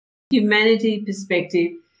humanity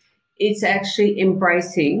perspective, it's actually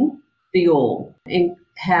embracing the all and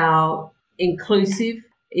how inclusive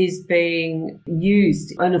is being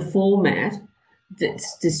used in a format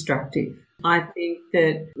that's destructive. I think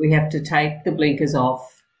that we have to take the blinkers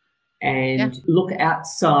off and look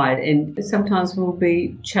outside, and sometimes we'll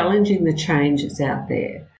be challenging the changes out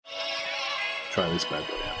there. Try this bad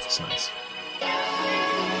boy out for size.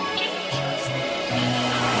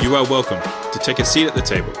 You are welcome to take a seat at the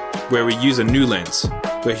table, where we use a new lens,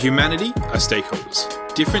 where humanity are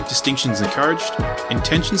stakeholders, different distinctions encouraged,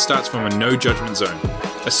 intention starts from a no-judgment zone,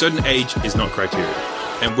 a certain age is not criteria,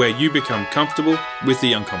 and where you become comfortable with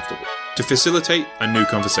the uncomfortable to facilitate a new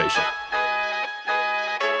conversation.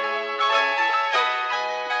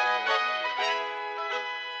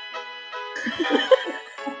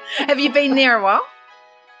 Have you been there a while?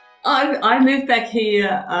 I moved back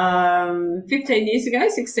here 16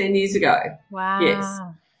 years ago. Wow. Yes.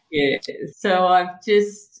 Yeah. So I've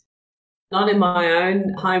just not in my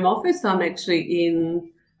own home office. I'm actually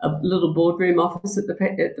in a little boardroom office at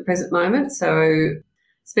the present moment. So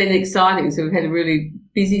it's been exciting. So we've had a really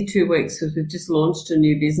busy 2 weeks because we've just launched a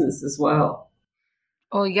new business as well.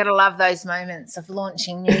 Oh, you got to love those moments of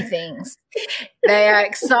launching new things. They are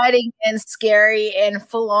exciting and scary and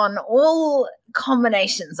full on, all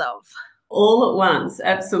combinations of. All at once,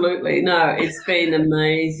 absolutely. No, it's been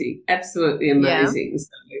amazing, absolutely amazing.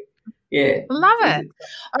 Yeah. So, love it.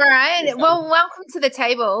 All right. Well, welcome to the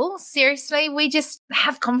table. Seriously, we just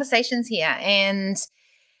have conversations here and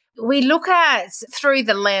we look at through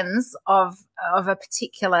the lens of a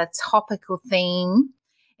particular topical theme.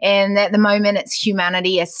 And at the moment, it's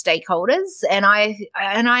humanity as stakeholders. And I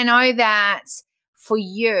know that for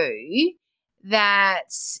you,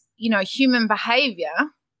 that, you know, human behavior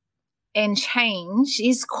and change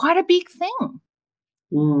is quite a big thing.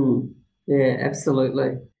 Yeah,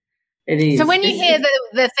 absolutely. It is. So when you hear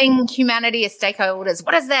the thing humanity as stakeholders,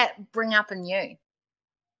 what does that bring up in you?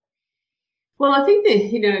 Well, I think that,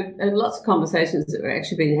 you know, lots of conversations that we're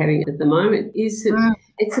actually been having at the moment is that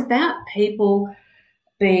it's about people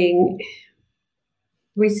being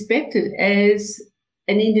respected as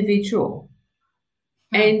an individual.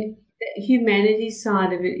 And the humanity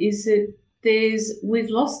side of it is that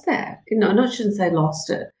we've lost that. You know, I shouldn't say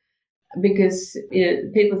lost it, because, you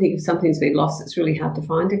know, people think if something's been lost, it's really hard to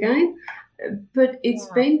find again. But it's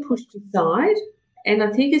been pushed aside, and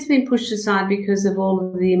I think it's been pushed aside because of all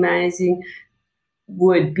of the amazing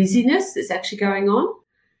word busyness that's actually going on.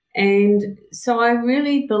 And so I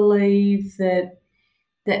really believe that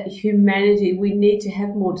humanity, we need to have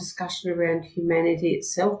more discussion around humanity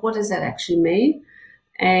itself. What does that actually mean?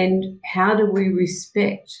 And how do we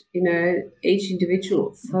respect, you know, each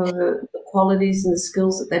individual for the qualities and the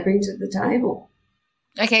skills that they bring to the table?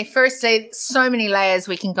 Okay, firstly, so many layers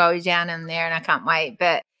we can go down in there and I can't wait.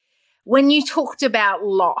 But when you talked about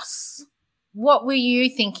loss, what were you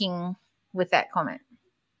thinking with that comment?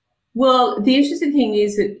 Well, the interesting thing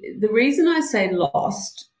is that the reason I say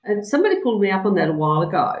lost, and somebody pulled me up on that a while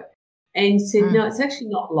ago and said, no, it's actually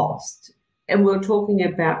not lost. And we were talking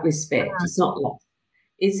about respect. It's not lost.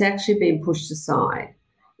 It's actually been pushed aside.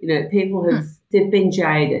 You know, people they've been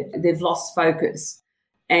jaded. They've lost focus.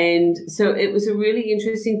 And so it was a really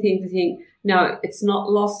interesting thing to think, no, it's not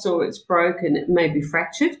lost or it's broken. It may be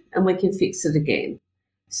fractured and we can fix it again.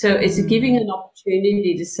 So it's giving an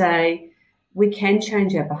opportunity to say we can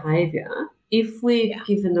change our behaviour if we're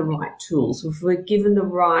given the right tools, if we're given the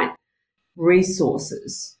right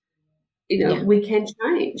resources. You know, we can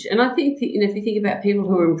change. And I think that, you know, if you think about people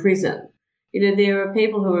who are in prison, you know, there are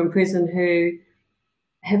people who are in prison who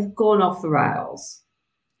have gone off the rails.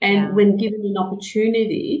 And when given an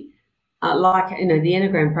opportunity, like, you know, the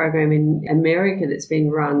Enneagram program in America that's been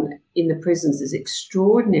run in the prisons is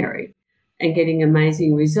extraordinary and getting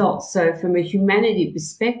amazing results. So from a humanity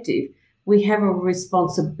perspective, we have a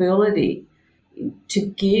responsibility to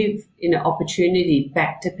give, you know, opportunity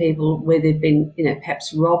back to people where they've been, you know,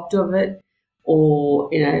 perhaps robbed of it or,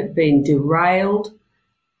 you know, been derailed.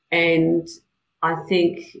 And I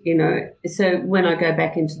think, you know, so when I go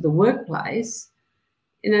back into the workplace,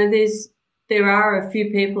 you know, there are a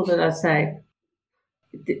few people that I say,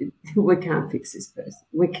 we can't fix this person.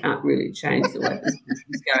 We can't really change the way this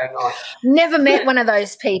is going on. Never met one of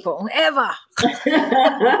those people, ever.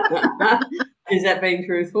 Is that being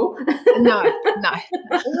truthful? No.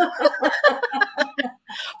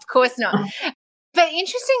 Of course not. But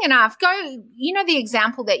interesting enough, you know, the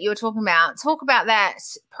example that you were talking about, talk about that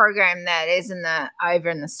program that is over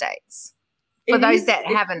in the States for those that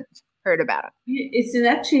haven't heard about it. It's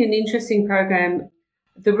actually an interesting program.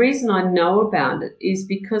 The reason I know about it is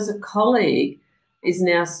because a colleague is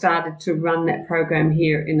now started to run that program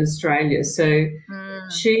here in Australia. So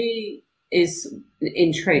she is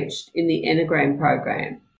entrenched in the Enneagram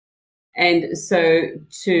program. And so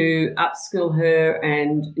to upskill her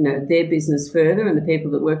and, their business further and the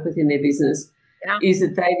people that work within their business is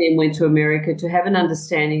that they then went to America to have an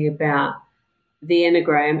understanding about the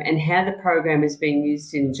Enneagram and how the program is being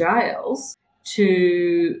used in jails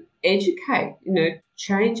to educate,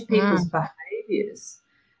 change people's behaviours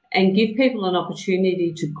and give people an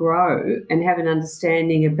opportunity to grow and have an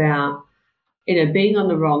understanding about, being on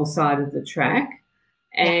the wrong side of the track.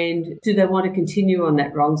 And do they want to continue on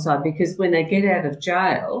that wrong side? Because when they get out of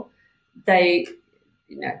jail, they,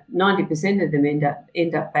 90% of them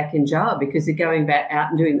end up back in jail because they're going back out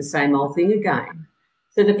and doing the same old thing again.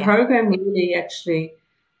 So the program really actually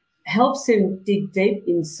helps them dig deep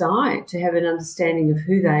inside to have an understanding of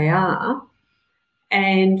who they are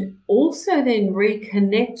and also then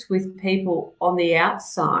reconnect with people on the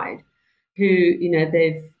outside who,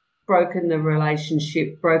 they've broken the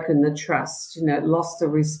relationship, broken the trust, lost the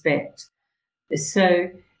respect. So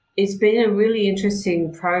it's been a really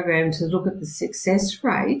interesting program to look at the success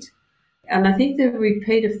rate. And I think the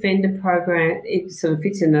repeat offender program, it sort of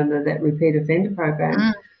fits in under that repeat offender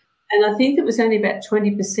program. And I think it was only about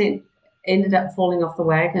 20% ended up falling off the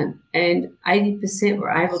wagon and 80%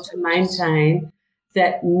 were able to maintain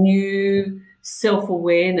that new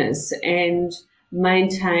self-awareness and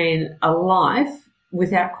maintain a life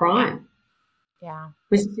without crime. Yeah.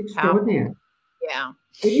 Which is extraordinary. Powerful. Yeah.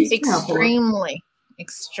 It is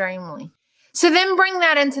extremely. So then bring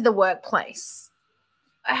that into the workplace.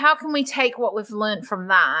 How can we take what we've learned from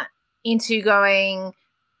that into going,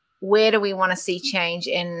 where do we want to see change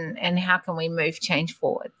and how can we move change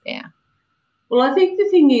forward there? Well, I think the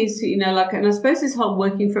thing is, and I suppose this whole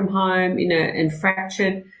working from home, and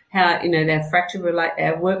fractured, how, they're fractured,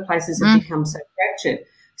 our workplaces have become so fractured.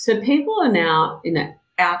 So people are now,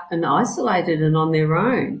 out and isolated and on their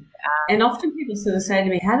own. And often people sort of say to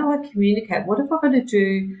me, how do I communicate? What have I got to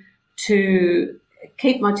do to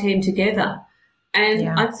keep my team together? And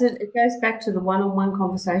I said it goes back to the one-on-one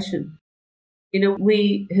conversation.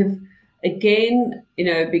 We have, again,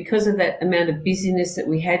 because of that amount of busyness that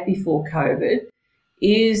we had before COVID,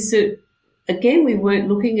 is that, again, we weren't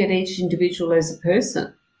looking at each individual as a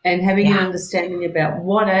person and having an understanding about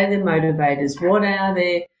what are their motivators, what are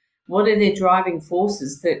their driving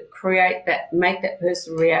forces that make that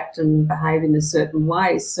person react and behave in a certain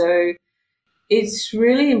way. So it's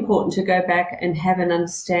really important to go back and have an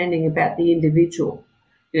understanding about the individual.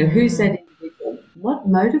 Who's that individual? What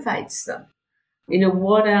motivates them?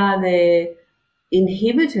 What are their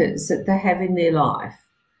inhibitors that they have in their life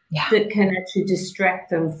that can actually distract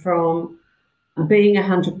them from being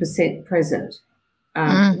 100% present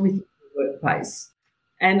with the workplace?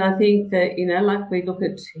 And I think that, like we look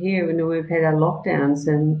at here, we've had our lockdowns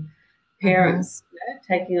and parents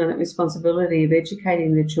taking on that responsibility of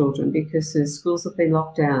educating their children because the schools have been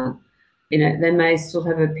locked down. They may still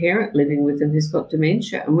have a parent living with them who's got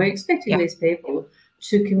dementia, and we're expecting these people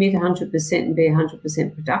to commit 100% and be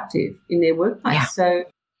 100% productive in their workplace. Yeah. So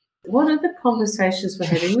what are the conversations we're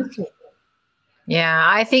having with people? Yeah,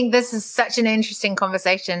 I think this is such an interesting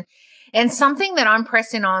conversation and something that I'm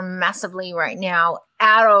pressing on massively right now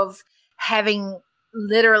out of having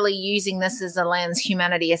literally using this as a lens,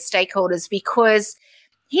 humanity as stakeholders, because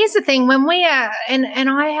here's the thing, when we are, and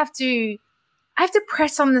I have to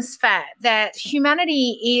press on this fact that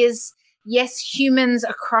humanity is, yes, humans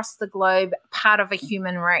across the globe, part of a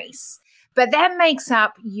human race, but that makes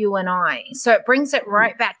up you and I. So it brings it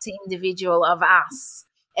right back to individual of us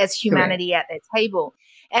as humanity at the table.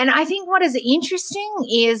 And I think what is interesting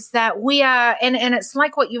is that we are, and it's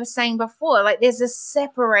like what you were saying before, like there's a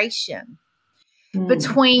separation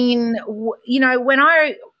between, when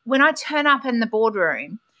I turn up in the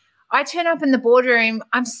boardroom, I'm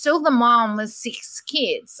still the mom with 6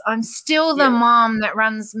 kids. I'm still the mom that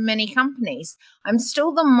runs many companies. I'm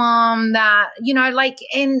still the mom that,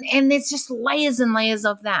 and there's just layers and layers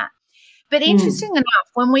of that. But interesting enough,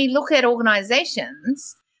 when we look at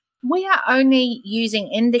organizations, we are only using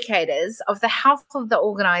indicators of the health of the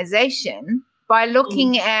organization by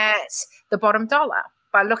looking at the bottom dollar,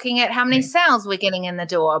 by looking at how many sales we're getting in the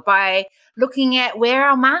door, by looking at where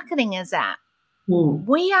our marketing is at.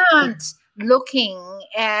 We aren't looking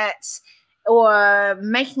at or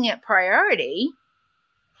making it priority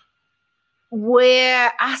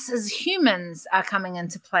where us as humans are coming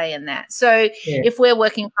into play in that. So if we're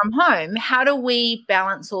working from home, how do we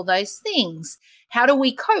balance all those things? How do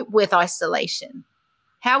we cope with isolation?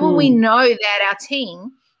 How will we know that our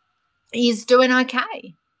team is doing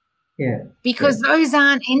okay? Yeah. Because those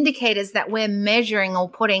aren't indicators that we're measuring or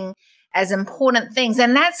putting as important things.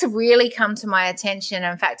 And that's really come to my attention.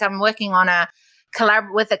 In fact, I'm working on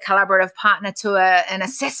with a collaborative partner to an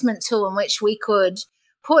assessment tool in which we could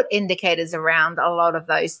put indicators around a lot of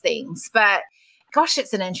those things. But gosh,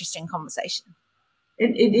 it's an interesting conversation.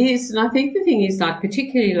 It is. And I think the thing is, like,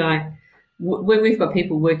 particularly like when we've got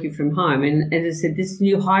people working from home, and as I said, this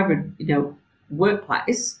new hybrid,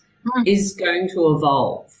 workplace is going to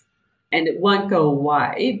evolve, and it won't go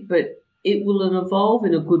away, but it will evolve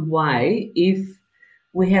in a good way if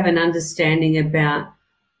we have an understanding about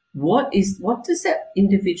what does that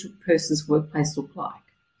individual person's workplace look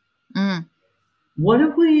like? What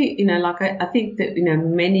have we, I think that,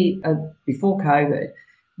 many before COVID,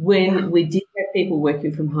 when we did have people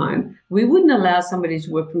working from home, we wouldn't allow somebody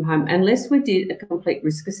to work from home unless we did a complete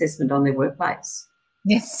risk assessment on their workplace.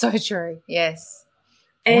 Yes, so true. Yes.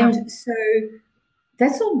 And so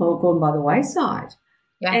that's all gone by the wayside.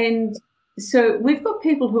 Yeah. And so we've got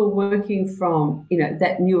people who are working from,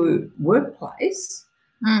 that new workplace,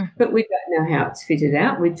 but we don't know how it's fitted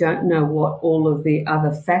out. We don't know what all of the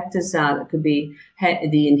other factors are that could be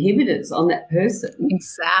the inhibitors on that person.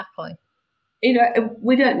 Exactly.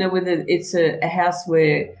 We don't know whether it's a house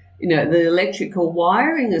where, the electrical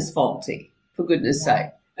wiring is faulty, for goodness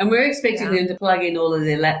sake. And we're expecting them to plug in all of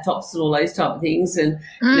their laptops and all those type of things and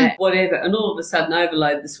whatever, and all of a sudden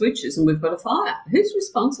overload the switches and we've got a fire. Who's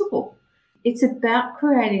responsible? It's about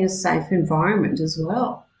creating a safe environment as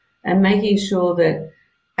well and making sure that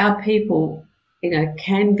our people,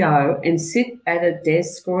 can go and sit at a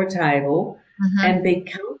desk or a table and be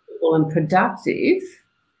comfortable and productive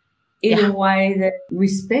in a way that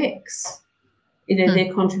respects,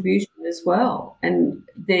 their contribution as well and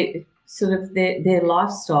their sort of their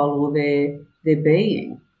lifestyle or their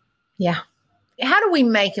being. Yeah. How do we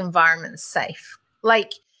make environments safe?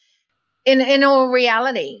 Like in all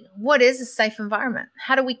reality, what is a safe environment?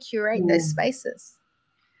 How do we curate those spaces?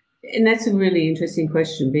 And that's a really interesting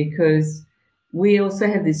question because we also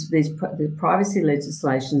have the privacy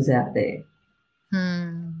legislations out there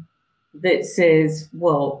that says,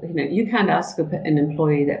 well, you can't ask an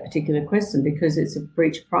employee that particular question because it's a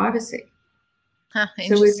breach of privacy.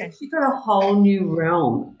 So we've actually got a whole new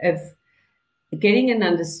realm of getting an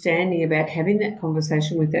understanding about having that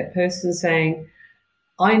conversation with that person saying,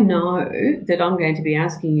 I know that I'm going to be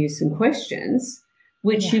asking you some questions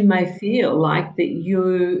which you may feel like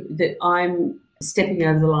that I'm stepping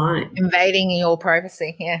over the line. Invading your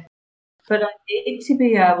privacy, But I need to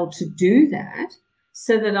be able to do that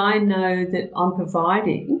so that I know that I'm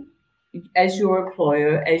providing, as your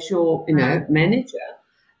employer, as your manager,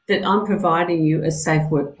 that I'm providing you a safe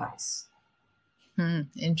workplace.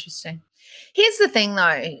 Interesting. Here's the thing,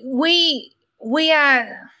 though. We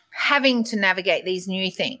are having to navigate these new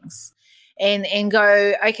things and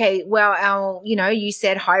go, okay, well, you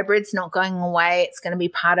said hybrid's not going away. It's going to be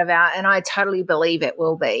part of and I totally believe it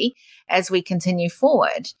will be as we continue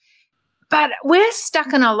forward. But we're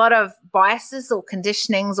stuck in a lot of biases or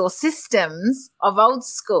conditionings or systems of old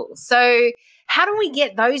school. So how do we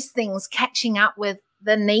get those things catching up with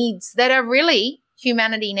the needs that are really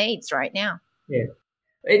humanity needs right now? Yeah.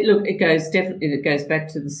 It goes back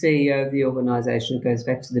to the CEO of the organisation. It goes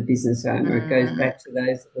back to the business owner. It goes back to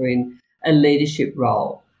those that are in a leadership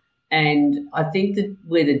role. And I think that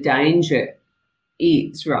where the danger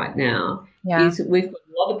is right now is that we've got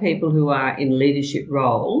a lot of people who are in leadership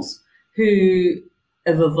roles who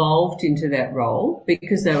have evolved into that role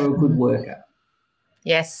because they were a good worker.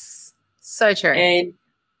 Yes, so true. And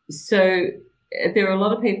so there are a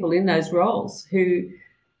lot of people in those roles who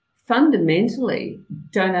fundamentally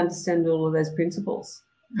don't understand all of those principles.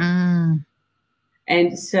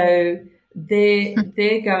 And so they're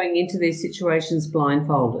going into these situations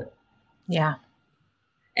blindfolded. Yeah.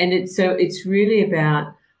 And it's really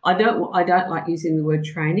about, I don't like using the word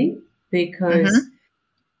training because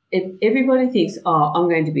if everybody thinks, I'm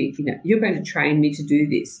going to be, you're going to train me to do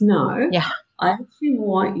this. No. Yeah. I actually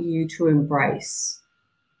want you to embrace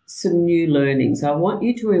some new learnings. I want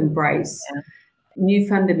you to embrace new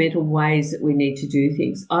fundamental ways that we need to do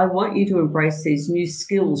things. I want you to embrace these new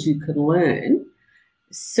skills you can learn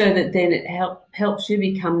so that then it helps you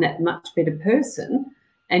become that much better person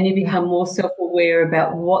and you become more self-aware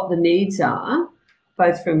about what the needs are,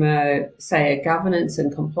 both from a governance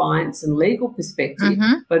and compliance and legal perspective,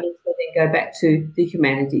 but also then go back to the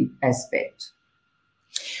humanity aspect.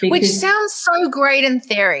 Which sounds so great in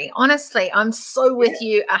theory. Honestly, I'm so with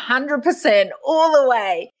you 100% all the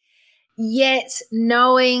way. Yet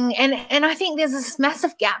knowing, and I think there's this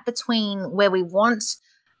massive gap between where we want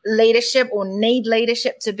leadership or need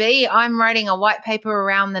leadership to be. I'm writing a white paper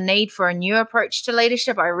around the need for a new approach to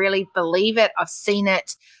leadership. I really believe it. I've seen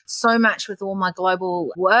it so much with all my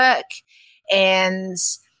global work. And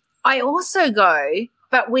I also go,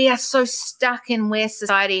 but we are so stuck in where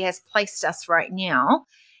society has placed us right now.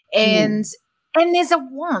 And there's a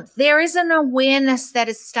want. There is an awareness that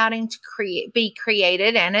is starting to be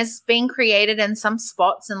created and is being created in some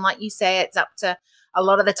spots. And like you say, it's up to a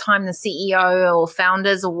lot of the time the CEO or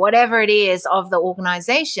founders or whatever it is of the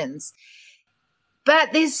organizations.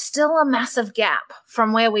 But there's still a massive gap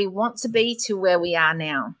from where we want to be to where we are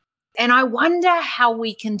now. And I wonder how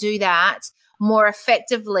we can do that more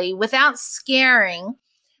effectively without scaring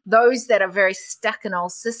those that are very stuck in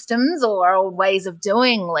old systems or old ways of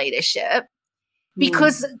doing leadership.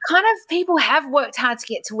 Because kind of people have worked hard to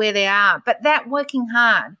get to where they are, but that working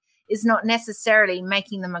hard is not necessarily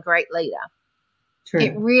making them a great leader. True.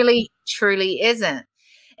 It really, truly isn't.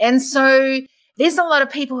 And so there's a lot of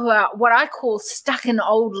people who are what I call stuck in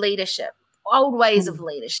old leadership, old ways of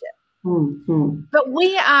leadership. But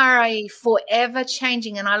we are a forever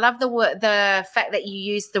changing, and I love the fact that you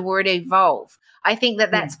use the word evolve. I think that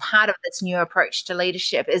that's part of this new approach to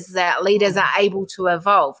leadership is that leaders are able to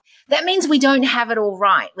evolve. That means we don't have it all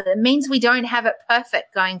right. It means we don't have it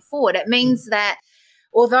perfect going forward. It means that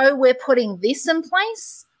although we're putting this in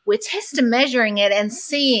place, we're test and measuring it and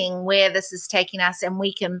seeing where this is taking us, and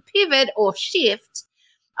we can pivot or shift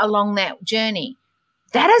along that journey.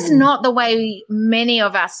 That is not the way many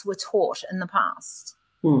of us were taught in the past.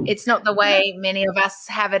 It's not the way many of us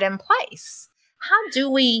have it in place. How do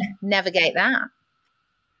we navigate that?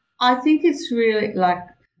 I think it's really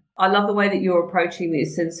I love the way that you're approaching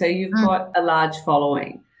this. And so you've got a large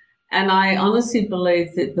following. And I honestly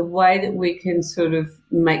believe that the way that we can sort of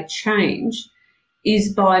make change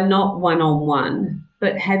is by not one-on-one,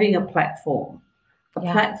 but having a platform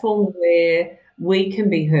where we can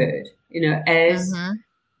be heard, as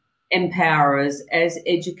empowerers, as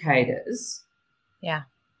educators. Yeah.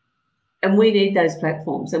 And we need those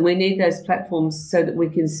platforms, so that we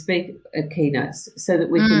can speak at keynotes, so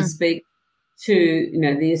that we can speak to,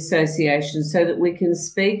 the association, so that we can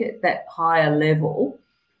speak at that higher level,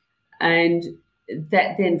 and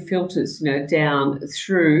that then filters, down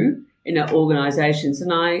through, organisations.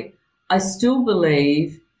 And I still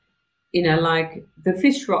believe, the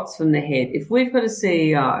fish rots from the head. If we've got a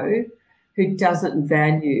CEO who doesn't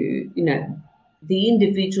value, the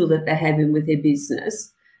individual that they have in with their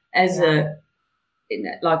business as they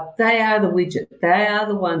are the widget. They are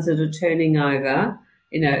the ones that are turning over,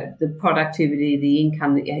 the productivity, the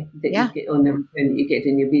income that you get on the return that you get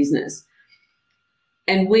in your business.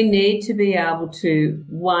 And we need to be able to,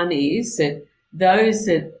 one is that those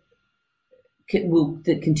that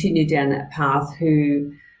continue down that path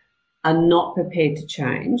who are not prepared to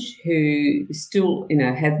change, who still,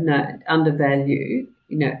 have undervalue,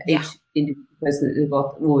 each individual person that they've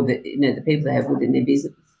got, or the people they have within their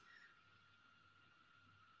business.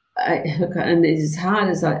 And as hard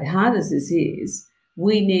as this is,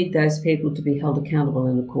 we need those people to be held accountable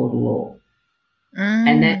in a court of law.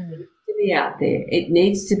 And that needs to be out there. It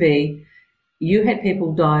needs to be, you had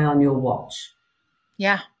people die on your watch.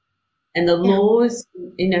 Yeah. And the laws,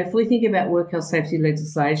 if we think about work health safety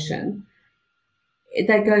legislation,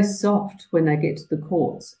 they go soft when they get to the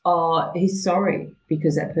courts. Oh, he's sorry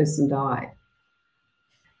because that person died.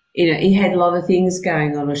 He had a lot of things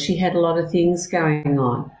going on, or she had a lot of things going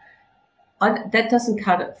on. That doesn't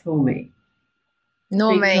cut it for me.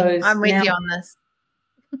 Nor me. I'm with you on this.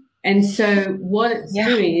 And so what it's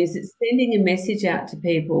doing is it's sending a message out to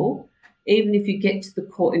people, even if you get to the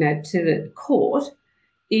court, to the court,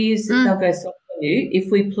 is they'll go soft on you if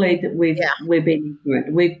we plead that we're being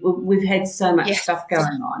ignorant. We've had so much stuff going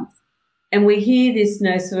on. And we hear this,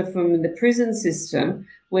 sort of from the prison system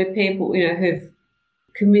where people, who've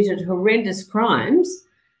committed horrendous crimes,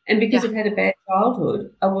 and because they've had a bad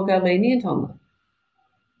childhood, we'll go lenient on them.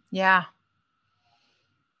 Yeah.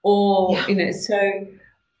 Or, so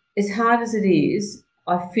as hard as it is,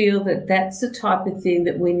 I feel that that's the type of thing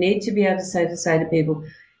that we need to be able to say to people,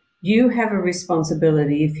 you have a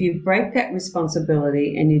responsibility. If you break that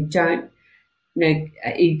responsibility and you don't,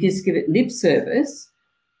 you just give it lip service,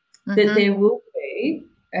 that there will be,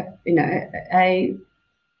 a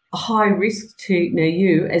high risk to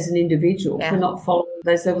you as an individual for not following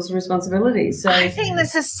those levels of responsibility. So I think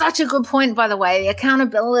this is such a good point, by the way,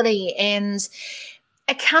 accountability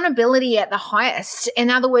at the highest. In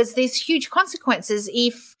other words, there's huge consequences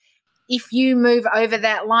if you move over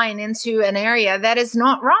that line into an area that is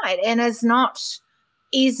not right and is not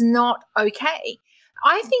okay.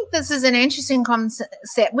 I think this is an interesting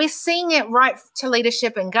concept. We're seeing it right to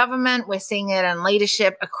leadership in government. We're seeing it in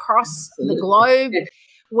leadership across the globe,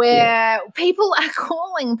 where people are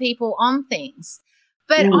calling people on things.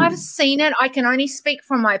 But I've seen it. I can only speak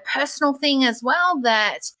from my personal thing as well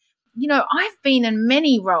that, you know, I've been in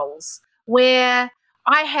many roles where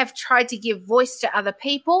I have tried to give voice to other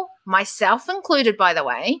people, myself included, by the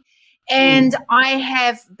way, and I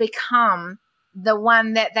have become the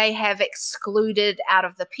one that they have excluded out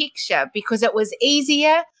of the picture because it was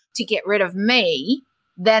easier to get rid of me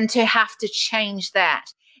than to have to change that.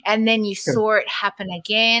 And then you saw it happen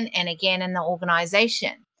again and again in the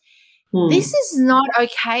organization. This is not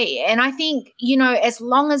okay. And I think, you know, as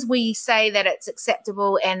long as we say that it's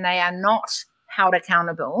acceptable and they are not held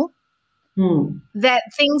accountable, that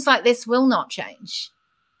things like this will not change.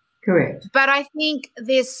 Correct. But I think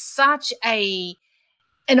there's such an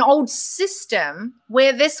old system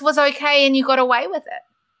where this was okay and you got away with it.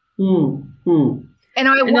 And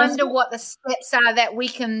I wonder what the steps are that we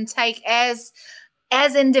can take as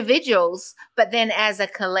individuals, but then as a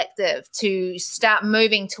collective to start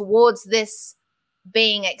moving towards this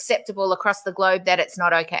being acceptable across the globe, that it's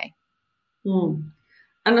not okay. And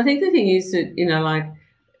I think the thing is that, you know, like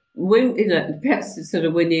when, you know, perhaps sort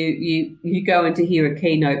of when you go in to hear a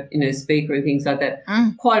keynote, you know, speaker and things like that,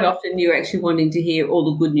 quite often you're actually wanting to hear all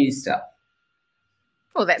the good news stuff.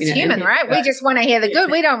 Well, that's human, right? We just want to hear the good.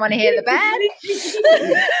 We don't want to hear the bad.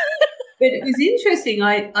 But it was interesting.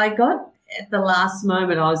 I got at the last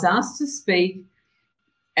moment, I was asked to speak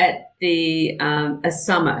at a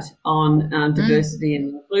summit on diversity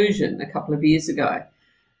and inclusion a couple of years ago.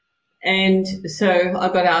 And so I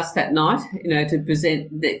got asked that night, you know, to present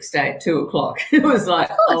the next day at 2:00. It was like,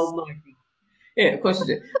 oh, my God. Yeah, of course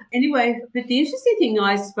you do. Anyway, but the interesting thing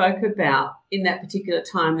I spoke about in that particular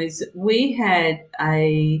time is we had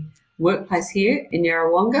a workplace here in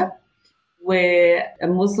Yarrawonga where a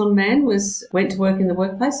Muslim man went to work in the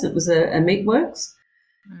workplace. It was a meatworks,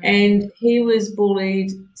 and he was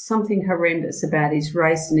bullied, something horrendous about his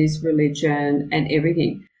race and his religion and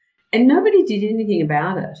everything, and nobody did anything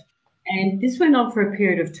about it. And this went on for a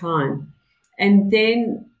period of time, and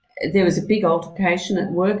then there was a big altercation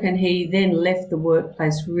at work, and he then left the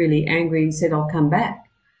workplace really angry and said, I'll come back.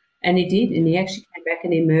 And he did, and he actually came back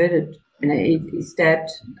and he murdered, you know, he stabbed,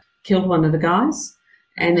 killed one of the guys,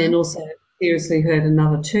 and then also seriously hurt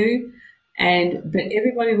another two. But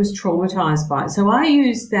everybody was traumatised by it. So I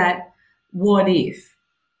used that, what if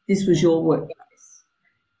this was your workplace?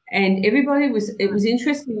 And everybody it was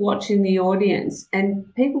interesting watching the audience, and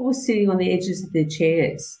people were sitting on the edges of their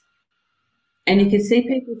chairs. And you could see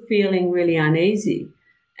people feeling really uneasy.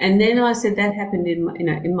 And then I said that happened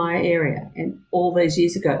in my area and all those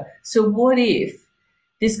years ago. So what if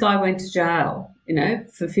this guy went to jail, you know,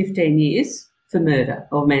 for 15 years for murder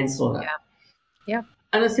or manslaughter? Yeah.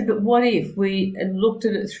 And I said, but what if we looked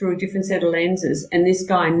at it through a different set of lenses, and this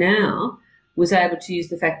guy now was able to use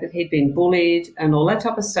the fact that he'd been bullied and all that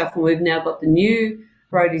type of stuff, and we've now got the new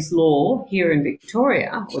Brodie's Law here in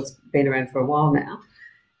Victoria, it's been around for a while now,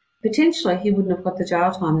 potentially he wouldn't have got the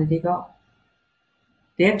jail time that he got.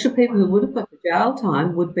 The actual people who would have got the jail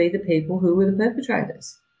time would be the people who were the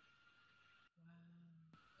perpetrators.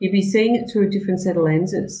 You'd be seeing it through a different set of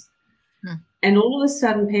lenses. And all of a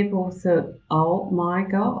sudden people thought, oh, my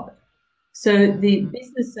God. So the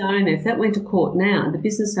business owner, if that went to court now, the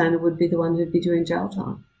business owner would be the one who'd be doing jail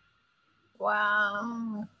time.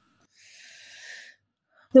 Wow.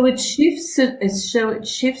 So it shifts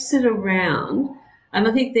it around. And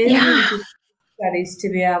I think there's really good studies to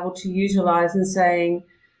be able to utilise and saying,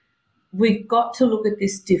 we've got to look at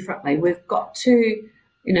this differently. We've got to,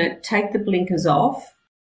 you know, take the blinkers off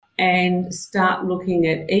and start looking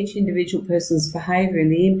at each individual person's behaviour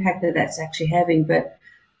and the impact that that's actually having. But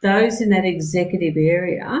those in that executive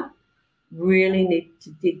area really need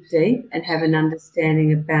to dig deep and have an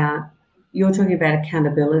understanding about, you're talking about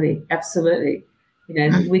accountability, absolutely. You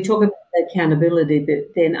know, we talk about accountability,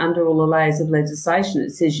 but then under all the layers of legislation,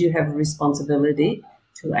 it says you have a responsibility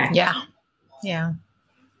to act. Yeah.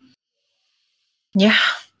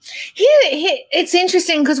 Here, it's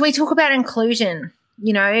interesting because we talk about inclusion,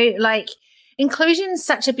 you know, like inclusion is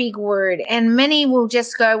such a big word, and many will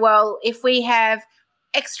just go, well, if we have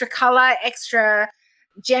extra colour, extra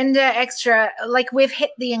gender, extra, like we've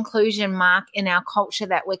hit the inclusion mark in our culture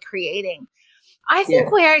that we're creating. I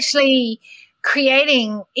think we're actually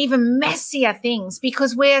creating even messier things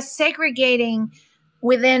because we're segregating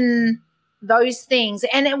within those things,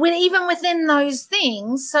 and even within those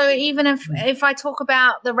things. So even if I talk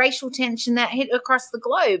about the racial tension that hit across the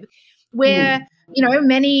globe, where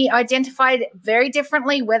many identified very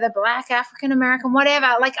differently, whether Black, African American, whatever.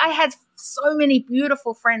 Like, I had so many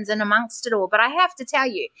beautiful friends in amongst it all. But I have to tell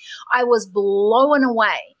you, I was blown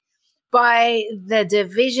away by the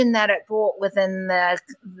division that it brought within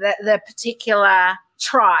the particular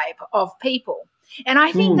tribe of people. And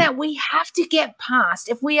I think that we have to get past,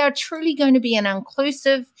 if we are truly going to be an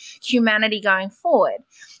inclusive humanity going forward,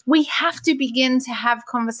 we have to begin to have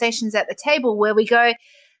conversations at the table where we go,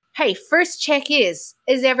 hey, first check is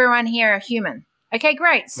everyone here a human? Okay,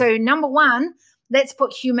 great. So number one, let's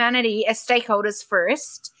put humanity as stakeholders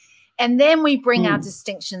first. And then we bring our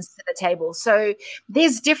distinctions to the table. So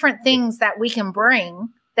there's different things that we can bring,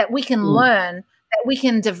 that we can learn, that we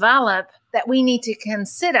can develop, that we need to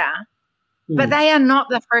consider. But they are not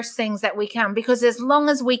the first things that we come, because as long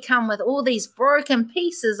as we come with all these broken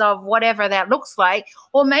pieces of whatever that looks like,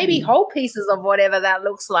 or maybe whole pieces of whatever that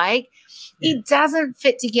looks like, it doesn't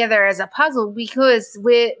fit together as a puzzle, because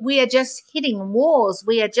we are just hitting walls.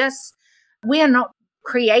 We are not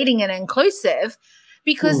creating an inclusive,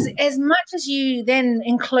 because as much as you then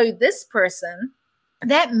include this person,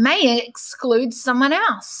 that may exclude someone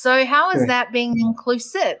else. So how is that being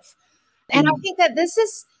inclusive? And I think that this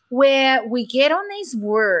is where we get on these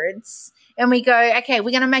words and we go, okay,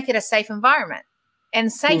 we're going to make it a safe environment.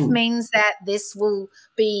 And safe means that this will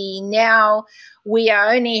be, now we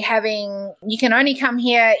are only having, you can only come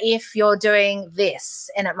here if you're doing this.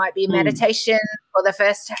 And it might be meditation for the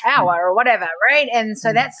first hour or whatever, right? And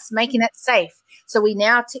so that's making it safe. So we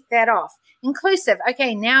now tick that off. Inclusive.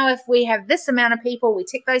 Okay, now if we have this amount of people, we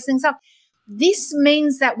tick those things off. This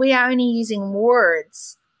means that we are only using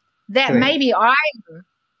words that maybe I'm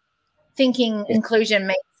thinking inclusion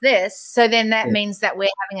means this. So then that means that we're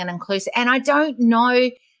having an inclusive. And I don't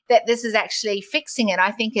know that this is actually fixing it.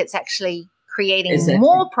 I think it's actually creating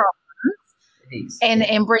more problems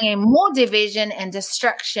and bringing more division and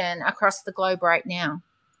destruction across the globe right now.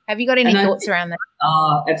 Have you got any thoughts around that?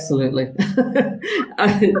 Oh, absolutely.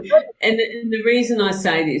 And the reason I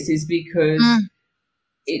say this is because,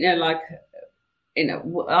 I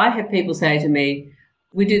have people say to me,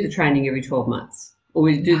 we do the training every 12 months. Or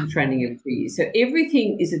we do the training every 2 years. So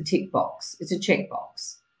everything is a tick box. It's a check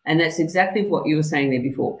box. And that's exactly what you were saying there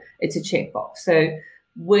before. It's a check box. So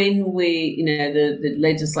when the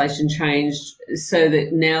legislation changed so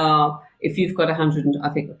that now if you've got 100,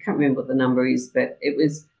 I can't remember what the number is, but it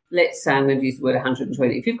was, let's say I'm going to use the word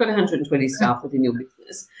 120. If you've got 120 staff within your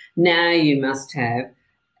business, now you must have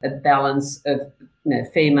a balance of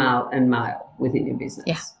female and male within your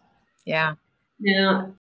business. Yeah.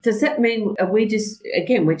 Now, does that mean we're just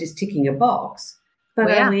ticking a box? But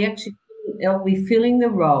are we filling the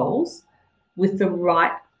roles with the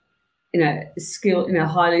right,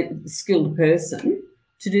 highly skilled person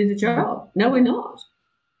to do the job? No, we're not.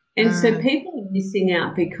 And so people are missing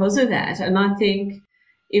out because of that. And I think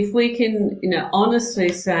if we can, honestly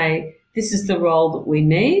say this is the role that we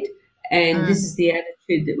need and this is the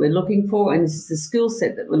attitude that we're looking for and this is the skill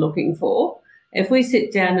set that we're looking for, if we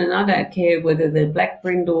sit down, and I don't care whether they're black,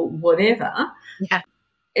 brindle, whatever,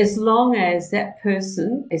 as long as that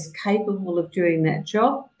person is capable of doing that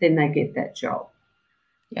job, then they get that job.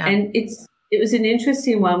 Yeah. And it was an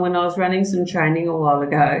interesting one when I was running some training a while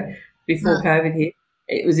ago before COVID hit.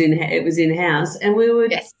 It was in-house, and we were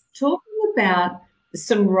talking about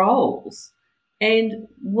some roles. And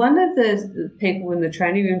one of the people in the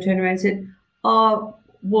training room turned around and said,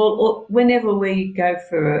 well, whenever we go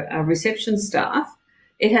for a reception staff,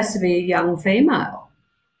 it has to be a young female.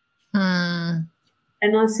 And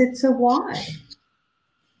I said, so why?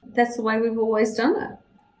 That's the way we've always done it.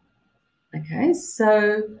 Okay,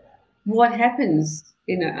 so what happens,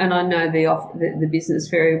 and I know the business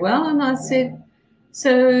very well, and I said,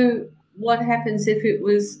 so what happens if it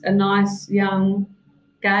was a nice young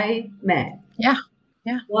gay man? Yeah.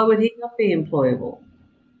 Why would he not be employable?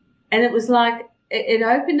 And it was like, it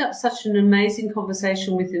opened up such an amazing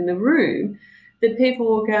conversation within the room that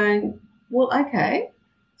people were going, well, okay.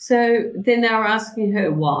 So then they were asking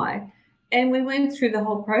her why. And we went through the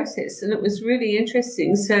whole process, and it was really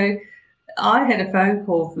interesting. So I had a phone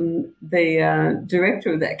call from the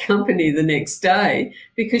director of that company the next day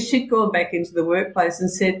because she'd gone back into the workplace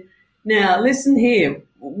and said, now, listen here,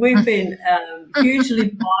 we've been hugely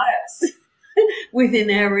biased within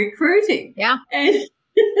our recruiting. Yeah.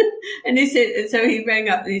 And he said, so he rang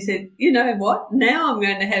up and he said, you know what? Now I'm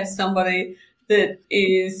going to have somebody that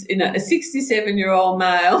is, a 67-year-old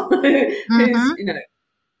male who's,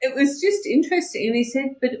 it was just interesting. And he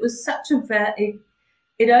said, but it was such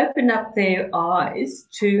it opened up their eyes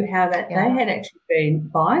to how that they had actually been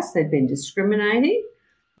biased, they'd been discriminating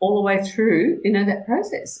all the way through, that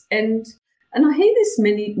process. And And I hear this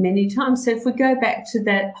many, many times. So if we go back to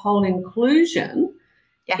that whole inclusion,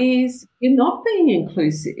 is you're not being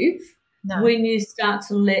inclusive when you start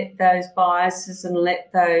to let those biases and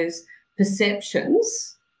let those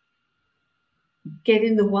perceptions get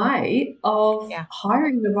in the way of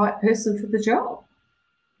hiring the right person for the job.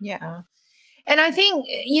 Yeah. And I think,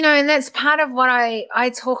 and that's part of what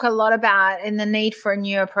I talk a lot about in the need for a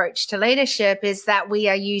new approach to leadership is that we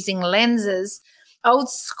are using lenses. Old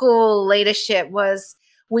school leadership was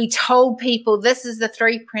we told people this is the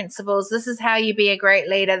 3 principles. This is how you be a great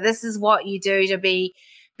leader. This is what you do to be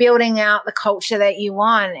building out the culture that you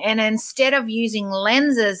want. And instead of using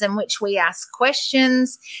lenses in which we ask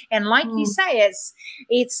questions, and like you say,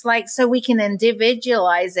 it's like so we can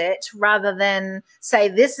individualize it rather than say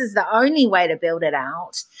this is the only way to build it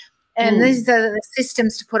out. And these are the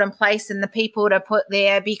systems to put in place and the people to put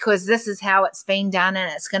there because this is how it's been done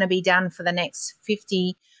and it's going to be done for the next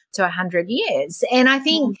 50 to 100 years. And I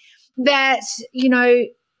think that,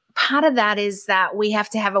 part of that is that we have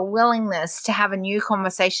to have a willingness to have a new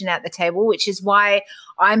conversation at the table, which is why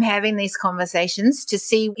I'm having these conversations to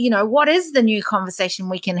see, what is the new conversation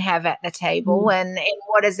we can have at the table and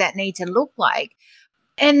what does that need to look like?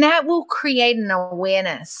 And that will create an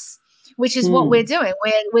awareness, which is what we're doing.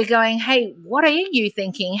 We're going, hey, what are you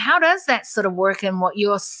thinking? How does that sort of work in what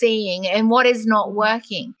you're seeing and what is not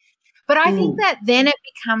working? But I think that then it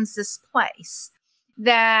becomes this place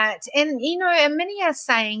that, and many are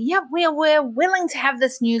saying, we're willing to have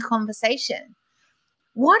this new conversation.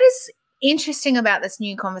 What is interesting about this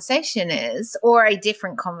new conversation is, or a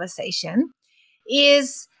different conversation,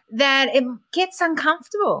 is that it gets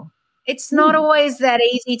uncomfortable. It's not always that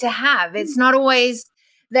easy to have. It's not always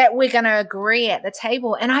that we're going to agree at the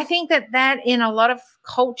table. And I think that in a lot of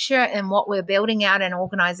culture and what we're building out in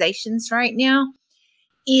organizations right now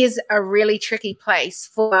is a really tricky place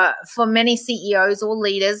for many CEOs or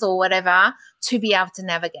leaders or whatever to be able to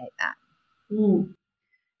navigate that.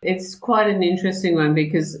 It's quite an interesting one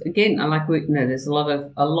because, again, there's a lot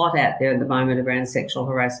out there at the moment around sexual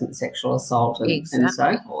harassment, sexual assault, and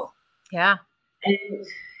so forth. Yeah. And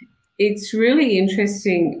it's really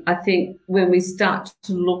interesting, I think, when we start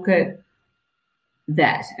to look at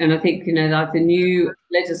that. And I think, like the new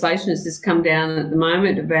legislation has just come down at the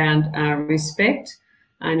moment around respect.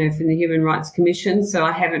 I know from the Human Rights Commission, so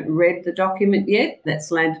I haven't read the document yet.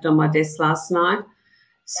 That's landed on my desk last night.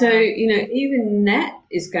 So, even that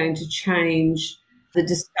is going to change the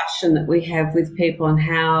discussion that we have with people and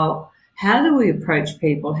how do we approach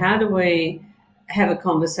people? How do we have a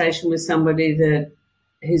conversation with somebody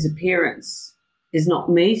whose appearance is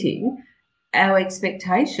not meeting our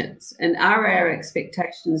expectations? And are our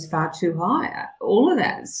expectations far too high? All of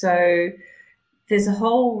that. So there's a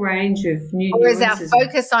whole range of new nuances. Or is our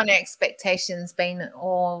focus on expectations been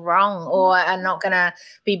all wrong or are not going to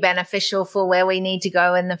be beneficial for where we need to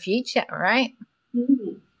go in the future, right?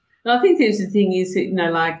 I think there's the thing is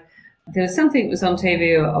that, there was something that was on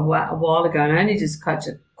TV a while ago, and I only just caught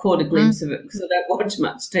a glimpse of it because I don't watch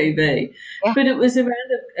much TV. Yeah. But it was around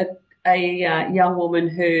a young woman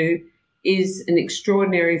who is an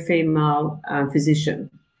extraordinary female physician.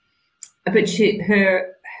 But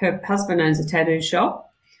her husband owns a tattoo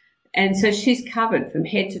shop, and so she's covered from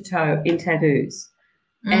head to toe in tattoos.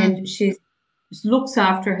 And she looks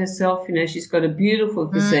after herself. She's got a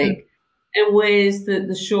beautiful physique and wears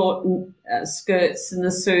the short skirts and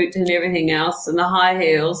the suit and everything else and the high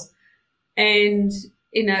heels. And,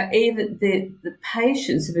 even the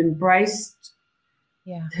patients have embraced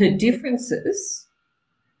her differences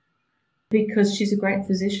because she's a great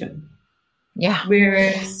physician. Yeah.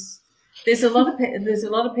 Whereas there's a lot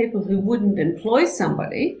of people who wouldn't employ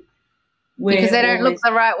somebody because they don't look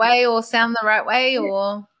the right way or sound the right way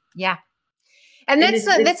And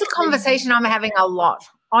that's a conversation I'm having a lot.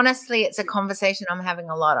 Honestly, it's a conversation I'm having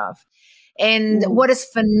a lot of. And what is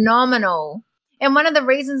phenomenal, and one of the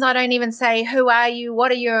reasons I don't even say, who are you,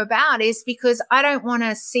 what are you about, is because I don't want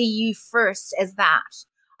to see you first as that.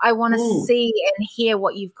 I want to see and hear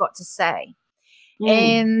what you've got to say.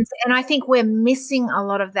 And I think we're missing a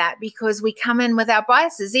lot of that because we come in with our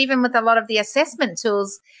biases, even with a lot of the assessment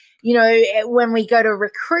tools. When we go to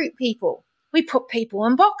recruit people, we put people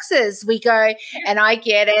in boxes. We go, and I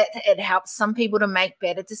get it. It helps some people to make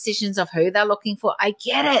better decisions of who they're looking for. I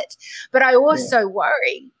get it. But I also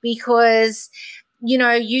worry because,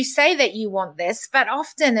 you say that you want this, but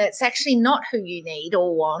often it's actually not who you need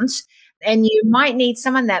or want. And you might need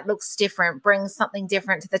someone that looks different, brings something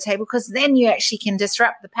different to the table, because then you actually can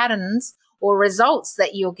disrupt the patterns or results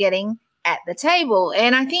that you're getting at the table.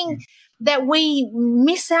 And I think that we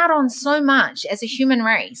miss out on so much as a human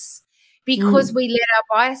race because we let our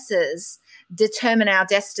biases determine our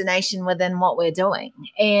destination within what we're doing.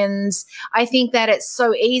 And I think that it's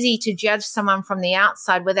so easy to judge someone from the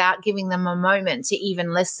outside without giving them a moment to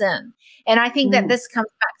even listen. And I think that this comes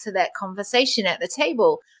back to that conversation at the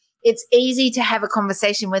table. It's easy to have a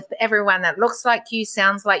conversation with everyone that looks like you,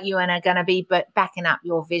 sounds like you, and are going to be backing up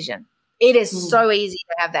your vision. It is so easy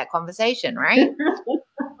to have that conversation, right? Oh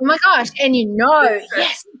my gosh. And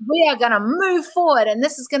yes, we are going to move forward and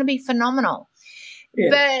this is going to be phenomenal. Yeah.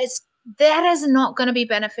 But that is not going to be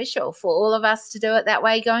beneficial for all of us to do it that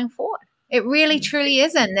way going forward. It really, truly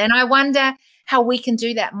isn't. And I wonder how we can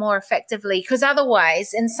do that more effectively, because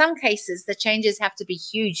otherwise, in some cases, the changes have to be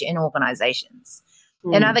huge in organizations.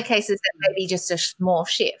 In other cases, it may be just a small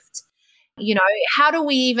shift. You know, how do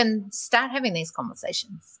we even start having these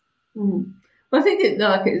conversations? Well, I think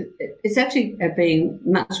it's actually being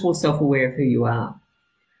much more self-aware of who you are.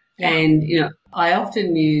 Yeah. And, you know, I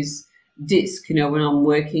often use DISC, you know, when I'm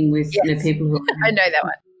working with people who are... I know that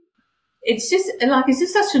one. It's just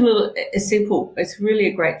such a simple, it's really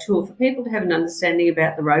a great tool for people to have an understanding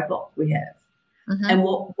about the roadblock we have and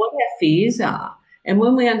what our fears are. And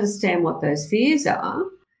when we understand what those fears are,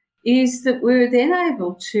 is that we're then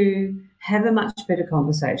able to have a much better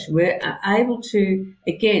conversation. We're able to,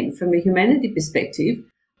 again, from a humanity perspective,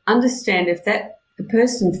 understand if the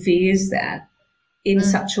person fears that in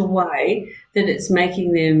such a way that it's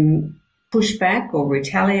making them push back or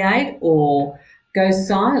retaliate or go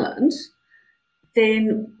silent,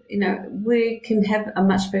 then, you know, we can have a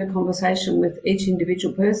much better conversation with each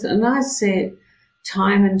individual person. And I said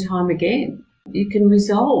time and time again, you can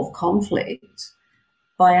resolve conflict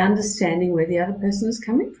by understanding where the other person is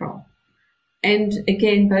coming from. And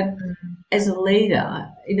again, but as a leader,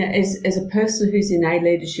 you know, as a person who's in a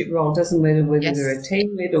leadership role, doesn't matter whether they're a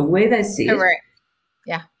team leader or where they sit. Correct.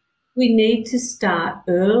 Yeah. We need to start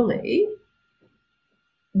early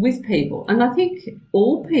with people. And I think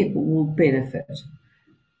all people will benefit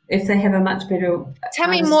if they have a much better... Tell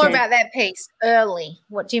me more about that piece, early.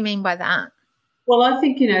 What do you mean by that? Well, I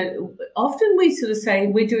think, you know, often we sort of say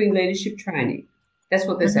we're doing leadership training. That's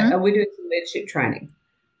what they say. Oh, we're doing some leadership training.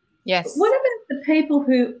 Yes. But what about the people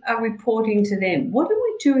who are reporting to them? What are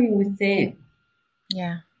we doing with them?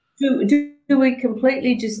 Yeah. Do we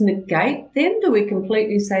completely just negate them? Do we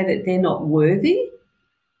completely say that they're not worthy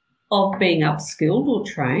of being upskilled or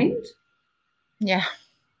trained? Yeah.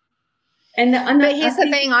 But here's the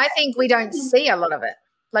thing. I think we don't see a lot of it.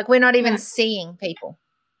 Like, we're not even seeing people,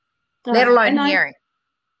 let alone hearing.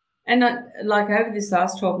 Like over this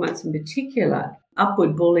last 12 months in particular,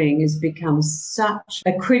 upward bullying has become such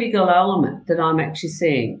a critical element that I'm actually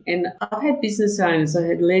seeing. And I've had business owners, I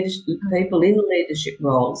had people in leadership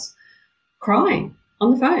roles crying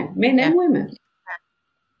on the phone, men and women,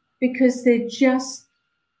 because they're just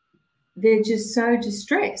so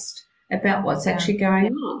distressed about what's actually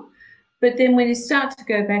going on. But then when you start to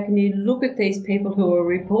go back and you look at these people who are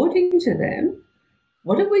reporting to them,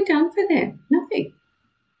 what have we done for them? Nothing.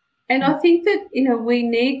 And I think that, you know, we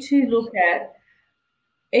need to look at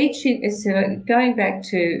going back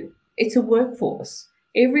to, it's a workforce.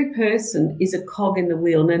 Every person is a cog in the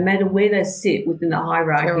wheel, no matter where they sit within the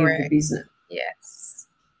hierarchy of the business. Yes.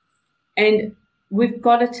 And we've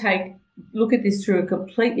got to look at this through a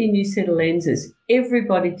completely new set of lenses.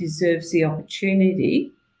 Everybody deserves the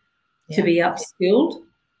opportunity to be upskilled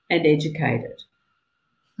and educated.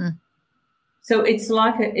 So it's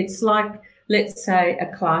like let's say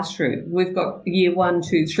a classroom. We've got year 1,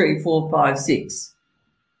 2, 3, 4, 5, 6.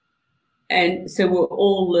 And so we're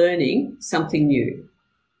all learning something new.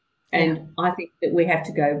 And I think that we have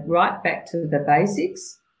to go right back to the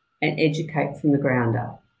basics and educate from the ground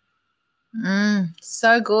up.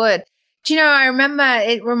 So good. Do you know, I remember,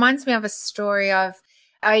 it reminds me of a story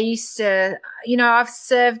I used to, you know, I've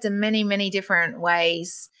served in many, many different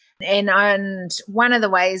ways. And one of the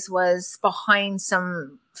ways was behind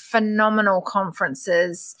some phenomenal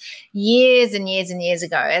conferences years and years and years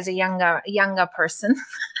ago as a younger person,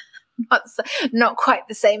 not quite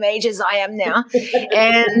the same age as I am now.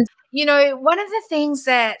 And, you know, one of the things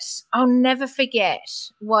that I'll never forget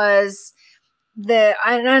was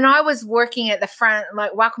and I was working at the front,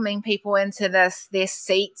 like welcoming people into their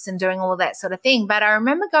seats and doing all that sort of thing. But I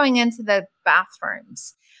remember going into the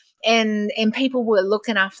bathrooms and people were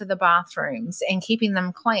looking after the bathrooms and keeping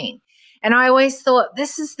them clean. And I always thought,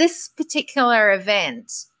 this particular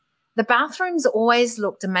event, the bathrooms always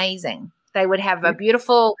looked amazing. They would have a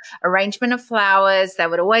beautiful arrangement of flowers. They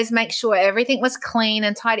would always make sure everything was clean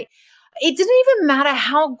and tidy. It didn't even matter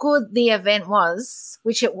how good the event was,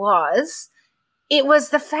 which it was. It was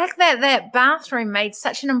the fact that that bathroom made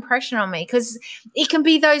such an impression on me, because it can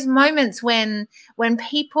be those moments when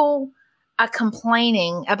people are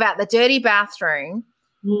complaining about the dirty bathroom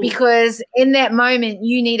because in that moment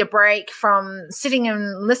you need a break from sitting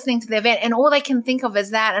and listening to the event, and all they can think of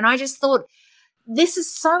is that. And I just thought, this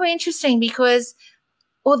is so interesting because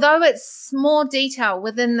although it's small detail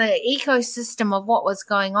within the ecosystem of what was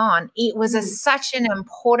going on, it was such an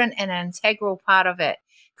important and integral part of it.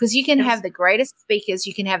 Because you can have the greatest speakers,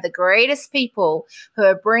 you can have the greatest people who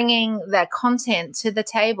are bringing that content to the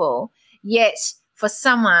table, yet for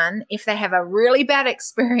someone, if they have a really bad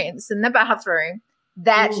experience in the bathroom,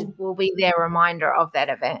 that will be their reminder of that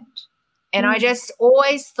event. And I just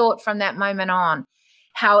always thought from that moment on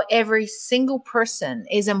how every single person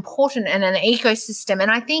is important in an ecosystem. And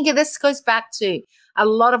I think this goes back to a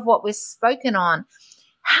lot of what we've spoken on.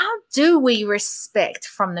 How do we respect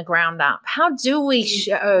from the ground up? How do we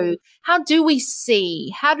show? How do we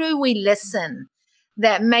see? How do we listen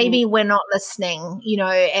that maybe we're not listening,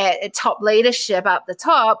 at top leadership up the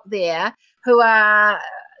top there who are,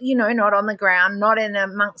 not on the ground, not in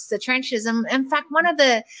amongst the trenches. And in fact, one of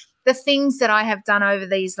the things that I have done over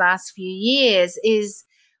these last few years is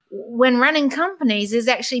when running companies is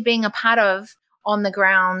actually being a part of on the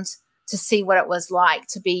ground to see what it was like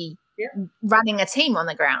to be running a team on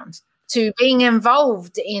the ground, to being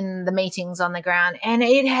involved in the meetings on the ground. And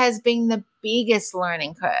it has been the biggest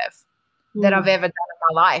learning curve that I've ever done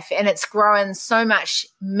in my life. And it's grown so much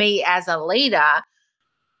me as a leader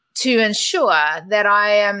to ensure that I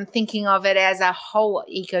am thinking of it as a whole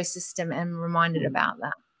ecosystem and reminded about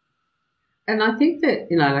that. And I think that,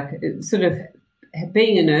 like sort of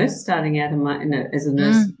being a nurse, starting out as a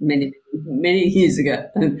nurse many years ago,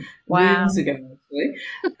 moons ago actually.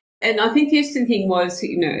 And I think the interesting thing was,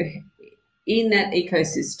 in that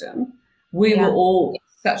ecosystem, we were all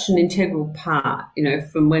such an integral part,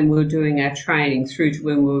 from when we were doing our training through to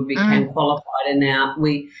when we became qualified, and now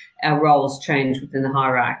our roles changed within the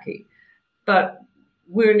hierarchy. But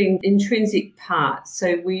we're an intrinsic part.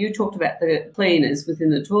 So when you talked about the cleaners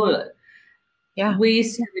within the toilet, we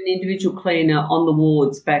used to have an individual cleaner on the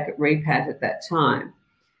wards back at Repat at that time,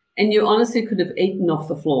 and you honestly could have eaten off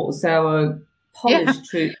the floors. They were polished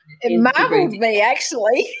to it marveled me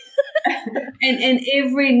actually. and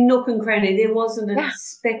every nook and cranny, there wasn't a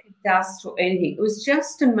speck of dust or anything. It was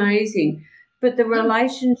just amazing. But the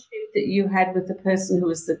relationship that you had with the person who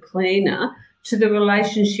was the cleaner to the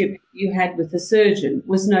relationship you had with the surgeon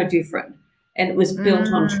was no different, and it was built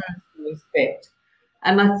on trust and respect.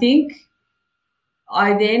 And I think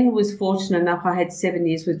I then was fortunate enough, I had 7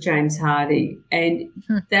 years with James Hardie, and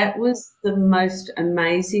that was the most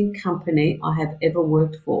amazing company I have ever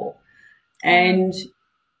worked for. And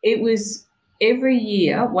it was every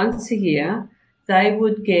year, once a year, they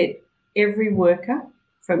would get every worker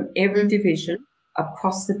from every division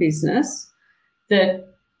across the business that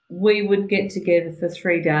we would get together for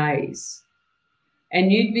 3 days. And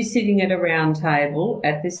you'd be sitting at a round table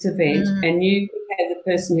at this event, and you could have the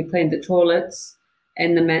person who cleaned the toilets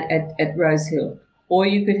and the mat at Rose Hill, or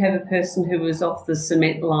you could have a person who was off the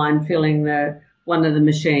cement line filling one of the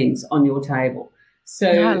machines on your table. So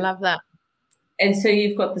I love that. And so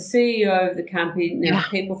you've got the CEO of the company,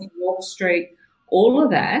 people from Wall Street, all of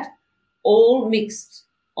that, all mixed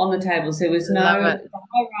on the tables. There was no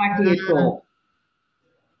hierarchy at all.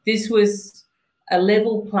 This was a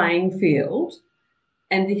level playing field,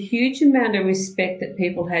 and the huge amount of respect that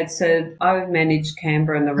people had. So I managed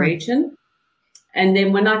Canberra and the region. And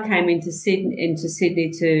then when I came into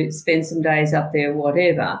Sydney to spend some days up there,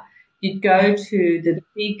 whatever, you'd go to the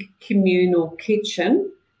big communal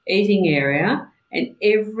kitchen eating area, and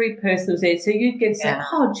every person was there. So you'd get to say,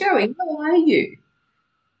 "Oh, Joey, how are you?"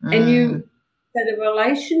 And so the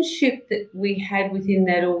relationship that we had within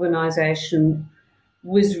that organisation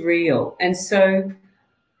was real. And so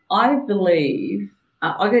I believe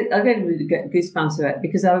I get goosebumps about it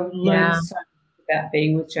because I've learned so much about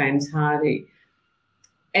being with James Hardie.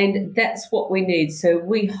 And that's what we need. So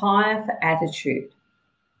we hire for attitude.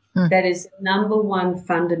 That is the number one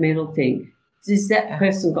fundamental thing. Is that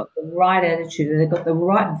person got the right attitude? Have they got the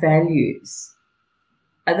right values?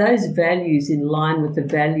 Are those values in line with the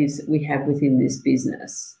values that we have within this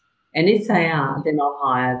business? And if they are, then I'll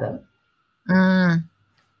hire them.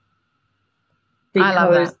 Because, I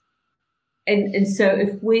love that. And so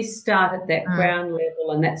if we start at that ground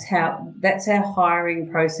level, and that's our hiring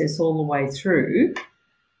process all the way through,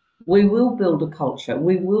 we will build a culture.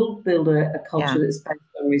 We will build a culture that's based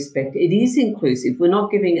on respect. It is inclusive. We're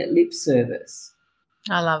not giving it lip service.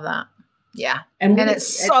 I love that. Yeah. And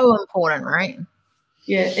it's so important, right?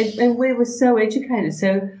 Yeah. And we were so educated.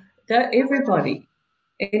 So everybody,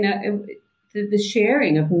 the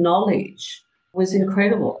sharing of knowledge was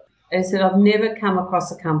incredible. As I said, I've never come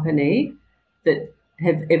across a company that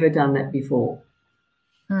have ever done that before.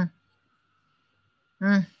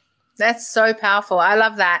 That's so powerful. I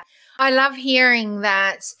love that. I love hearing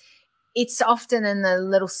that it's often in the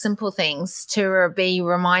little simple things to be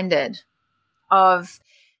reminded of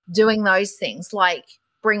doing those things, like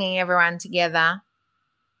bringing everyone together.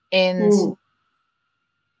 And,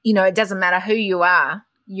 you know, it doesn't matter who you are,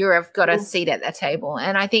 you've got a seat at the table.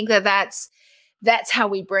 And I think that that's how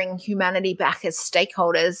we bring humanity back as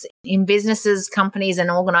stakeholders in businesses, companies, and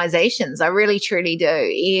organizations. I really, truly do,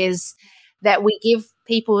 is that we give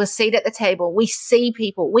people a seat at the table. We see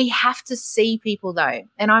people. We have to see people, though.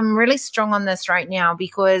 And I'm really strong on this right now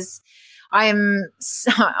because I'm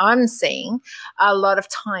seeing a lot of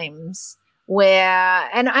times where,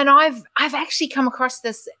 and I've actually come across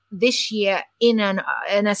this year in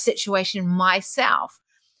a situation myself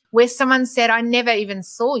where someone said, I never even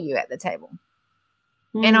saw you at the table.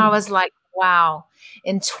 And I was like, wow,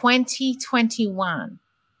 in 2021,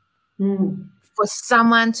 for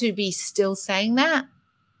someone to be still saying that,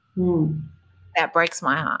 that breaks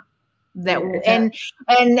my heart. And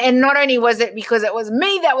not only was it because it was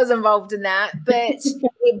me that was involved in that, but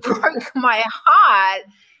it broke my heart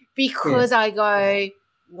because I go,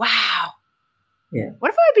 wow. Yeah.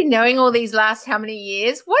 What have I been knowing all these last how many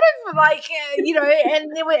years? What if, like, you know,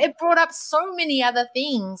 and it brought up so many other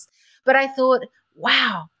things. But I thought,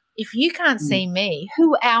 wow, if you can't see me,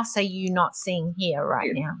 who else are you not seeing here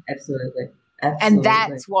right now? Absolutely. And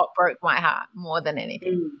that's what broke my heart more than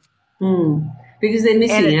anything. Because they're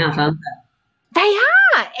missing out, aren't they? They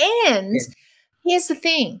are. And here's the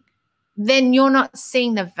thing. Then you're not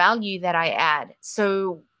seeing the value that I add.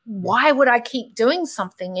 So why would I keep doing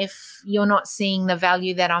something if you're not seeing the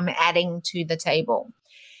value that I'm adding to the table?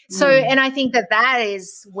 So, and I think that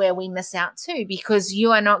is where we miss out too, because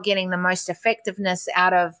you are not getting the most effectiveness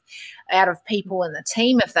out of people in the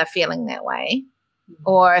team if they're feeling that way,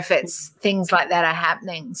 or if it's things like that are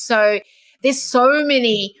happening. So there's so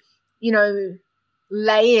many, you know,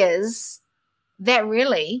 layers that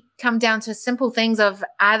really come down to simple things of,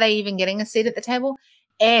 are they even getting a seat at the table?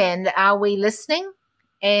 And are we listening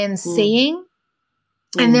and seeing?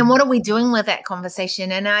 And then what are we doing with that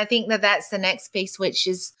conversation? And I think that that's the next piece, which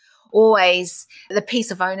is always the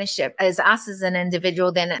piece of ownership as us as an individual,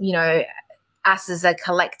 then, you know, us as a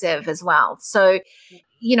collective as well. So,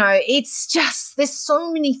 you know, it's just, there's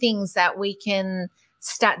so many things that we can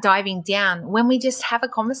start diving down when we just have a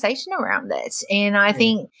conversation around it. And I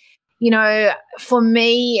think, you know, for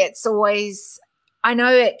me, it's always, I know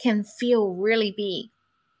it can feel really big.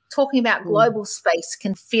 Talking about global space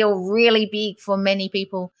can feel really big for many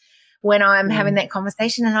people when I'm having that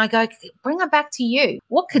conversation, and I go, bring it back to you.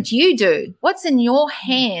 What could you do? What's in your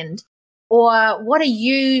hand? Or what are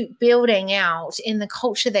you building out in the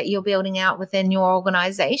culture that you're building out within your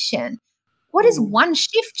organization? What is one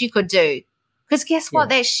shift you could do? Because guess what?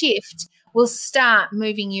 That shift will start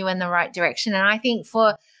moving you in the right direction. And I think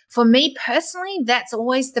for me personally, that's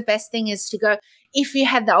always the best thing, is to go, if you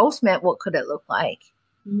had the ultimate, what could it look like?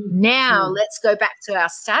 Now let's go back to our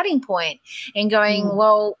starting point and going,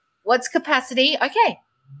 well, what's capacity? Okay,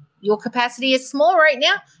 your capacity is small right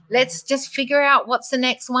now. Let's just figure out what's the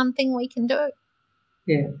next one thing we can do.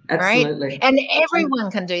 Yeah, absolutely. Right? And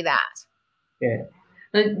everyone can do that. Yeah.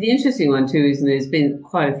 The interesting one too is there's been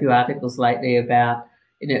quite a few articles lately about,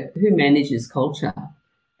 you know, who manages culture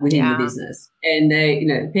within the business. And they, you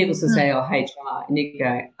know, people sort of say, oh, HR, and you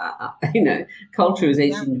go, you know, culture is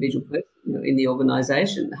each individual person, you know, in the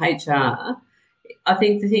organisation. HR, I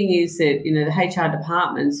think the thing is that, you know, the HR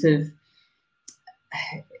departments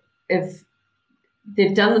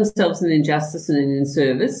they've done themselves an injustice and an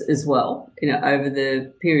inservice as well, you know, over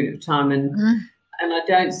the period of time. And I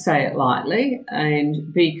don't say it lightly,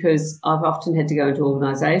 and because I've often had to go into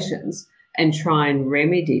organisations and try and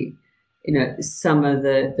remedy, you know, some of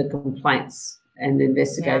the complaints and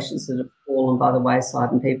investigations that have fallen by the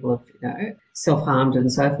wayside, and people have, you know, self-harmed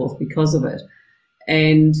and so forth because of it.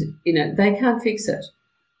 And, you know, they can't fix it.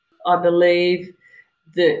 I believe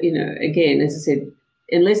that, you know, again, as I said,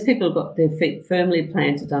 unless people have got their feet firmly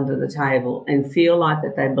planted under the table and feel like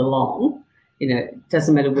that they belong, you know, it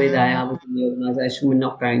doesn't matter where they are within the organisation, we're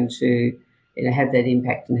not going to, you know, have that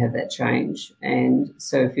impact and have that change. And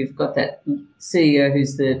so if you've got that CEO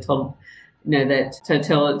who's that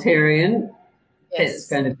totalitarian, it's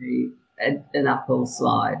going to be an uphill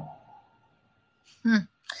slide.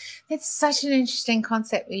 It's such an interesting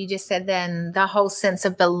concept that you just said then, the whole sense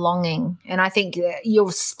of belonging. And I think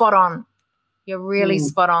you're spot on. You're really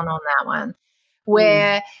spot on that one,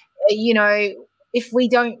 where, you know, if we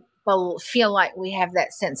don't feel like we have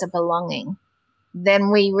that sense of belonging,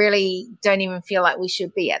 then we really don't even feel like we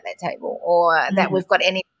should be at that table, or that we've got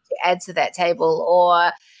anything to add to that table,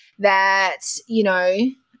 or that, you know,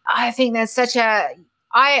 I think that's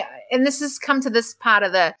and this has come to this part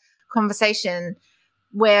of the conversation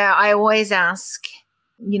where I always ask,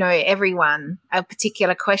 you know, everyone a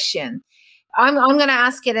particular question. I'm going to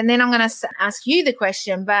ask it, and then I'm going to ask you the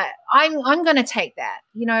question, but I'm going to take that,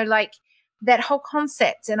 you know, like that whole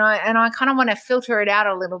concept. And I kind of want to filter it out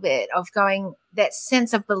a little bit of going, that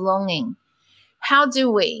sense of belonging. How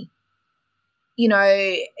do we, you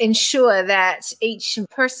know, ensure that each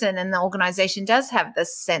person in the organization does have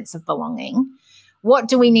this sense of belonging? What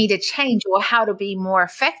do we need to change, or how to be more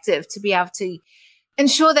effective to be able to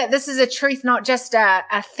ensure that this is a truth, not just a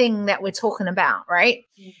thing that we're talking about, right?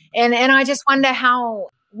 Mm-hmm. And I just wonder how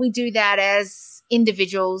we do that as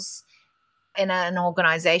individuals in an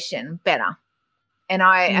organization better. And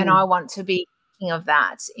I want to be thinking of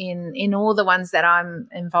that in all the ones that I'm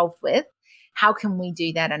involved with. How can we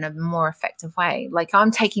do that in a more effective way? Like,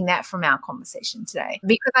 I'm taking that from our conversation today,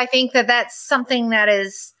 because I think that that's something that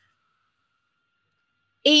is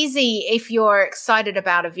easy if you're excited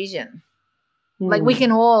about a vision. Like, we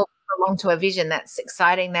can all belong to a vision that's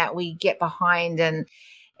exciting, that we get behind. And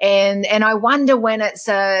I wonder when it's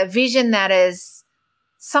a vision that is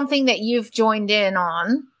something that you've joined in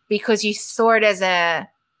on because you saw it as a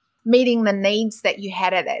meeting the needs that you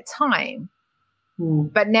had at that time.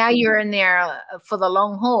 But now you're in there for the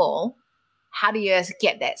long haul. How do you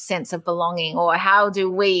get that sense of belonging? Or how do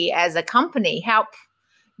we as a company help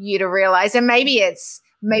you to realize? And maybe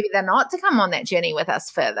they're not to come on that journey with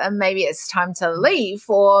us further. Maybe it's time to leave,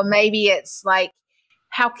 or maybe it's like,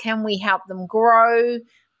 how can we help them grow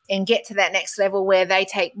and get to that next level where they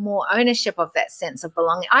take more ownership of that sense of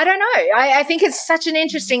belonging? I don't know. I think it's such an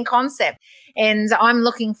interesting concept, and I'm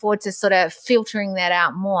looking forward to sort of filtering that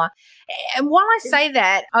out more. And while I say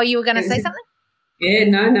that, you were going to say something? Yeah,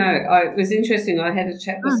 no. It was interesting. I had a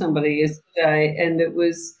chat with somebody yesterday,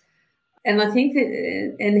 and I think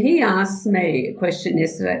that, and he asked me a question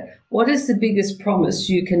yesterday: what is the biggest promise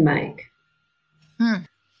you can make?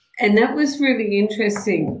 And that was really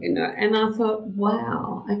interesting, you know. And I thought,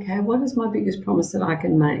 wow, okay, what is my biggest promise that I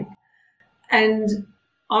can make? And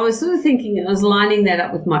I was sort of thinking, I was lining that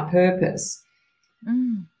up with my purpose.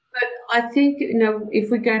 But I think, you know,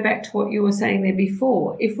 if we go back to what you were saying there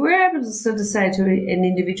before, if we're able to sort of say to an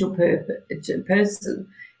individual person,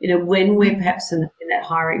 you know, when we're perhaps in that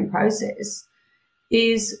hiring process,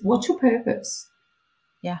 is what's your purpose?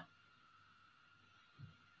 Yeah.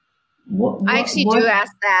 I actually do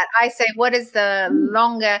ask that. I say, what is the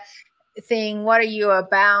longer thing? What are you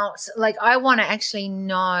about? Like, I want to actually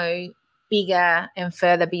know bigger and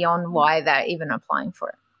further beyond why they're even applying for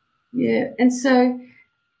it. Yeah. And so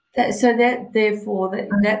therefore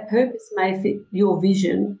that purpose may fit your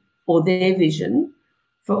vision or their vision,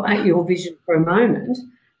 for your vision for a moment.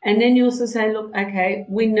 And then you also say, look, okay,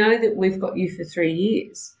 we know that we've got you for 3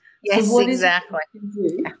 years. Yes, so exactly.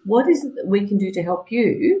 What is it that we can do to help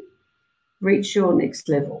you reach your next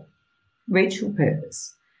level, reach your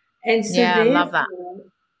purpose? And so I love that.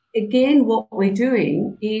 Again, what we're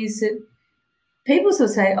doing is that people sort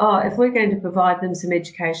of say, if we're going to provide them some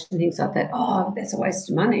education and things like that, that's a waste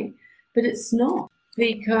of money. But it's not,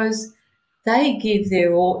 because they give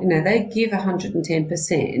their all, you know, they give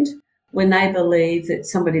 110% when they believe that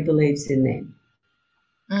somebody believes in them.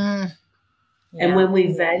 And when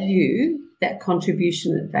we value that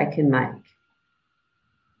contribution that they can make.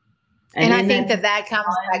 And I think that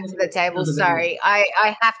comes back to the table. Sorry,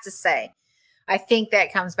 I have to say, I think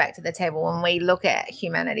that comes back to the table when we look at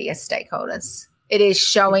humanity as stakeholders. It is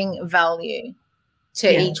showing value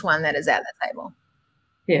to each one that is at the table.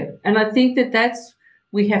 Yeah, and I think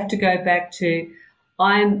we have to go back to,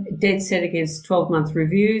 I'm dead set against 12-month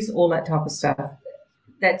reviews, all that type of stuff.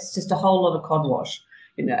 That's just a whole lot of cod wash,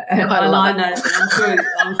 you know. And I know,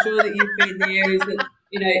 I'm sure that you've been there, is that,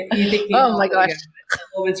 you know, you're thinking, oh my gosh,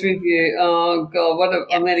 performance review, oh God,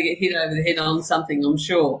 I'm going to get hit over the head on something, I'm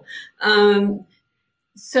sure.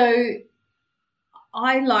 So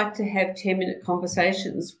I like to have 10-minute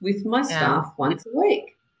conversations with my staff once a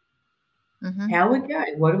week. How are we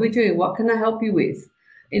going? What are we doing? What can I help you with?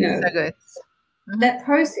 You know, so good. That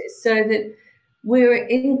process, so that we're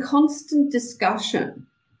in constant discussion.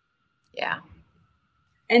 Yeah.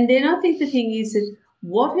 And then I think the thing is that,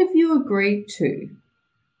 what have you agreed to?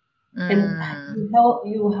 And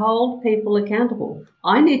you hold people accountable.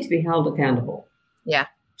 I need to be held accountable. Yeah.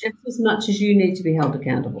 Just as much as you need to be held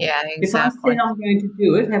accountable. Yeah, exactly. If I said I'm going to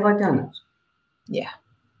do it, have I done it? Yeah.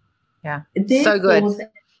 Yeah. Therefore, so good.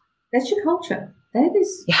 That's your culture. That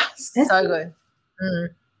is. Yeah, so good.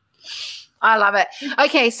 I love it.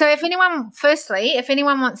 Okay, so if anyone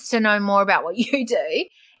wants to know more about what you do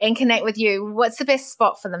and connect with you, what's the best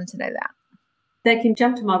spot for them to do that? They can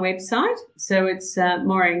jump to my website. So it's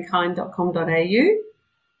maureenkyne.com.au,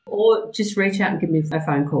 or just reach out and give me a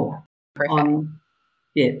phone call.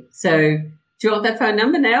 Perfect. So do you want that phone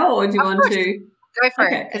number now, or do you want to? Go for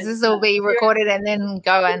it, because this will be recorded and then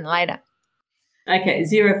go in later. Okay,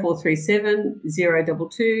 0437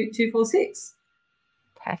 022 246.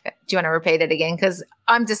 Perfect. Do you want to repeat it again? Because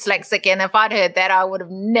I'm dyslexic, and if I'd heard that, I would have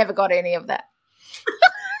never got any of that.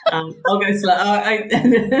 I'll go slow.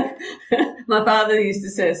 My father used to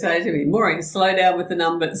say to me, Maureen, slow down with the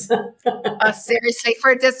numbers. Oh, seriously,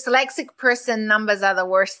 for a dyslexic person, numbers are the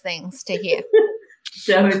worst things to hear.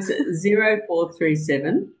 So it's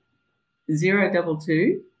 0437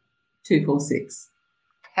 022 246.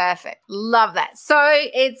 Perfect. Love that. So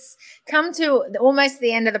it's come to almost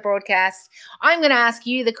the end of the broadcast. I'm going to ask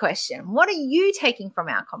you the question. What are you taking from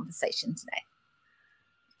our conversation today?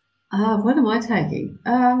 What am I taking?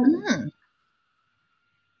 I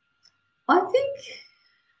think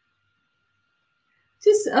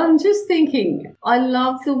I'm just thinking, I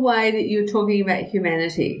love the way that you're talking about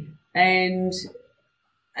humanity and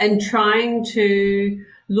trying to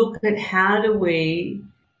look at how do we.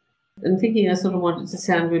 I'm thinking I sort of want it to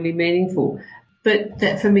sound really meaningful, but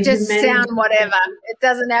that for me, just sound whatever. It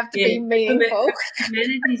doesn't have to be meaningful. So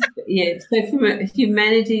from a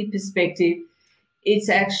humanity perspective, it's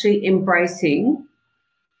actually embracing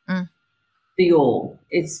the all.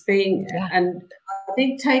 It's being, and I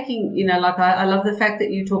think taking, like I love the fact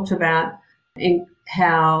that you talked about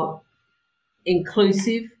how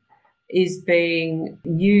inclusive is being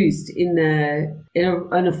used in a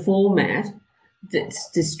format that's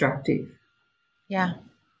destructive. Yeah.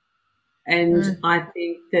 And I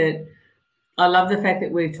think that I love the fact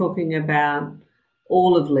that we're talking about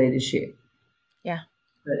all of leadership. Yeah.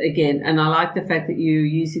 But again, and I like the fact that you're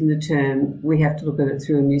using the term, we have to look at it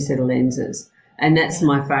through a new set of lenses. And that's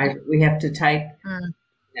my favourite. We have to take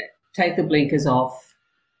the blinkers off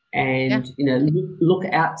and, look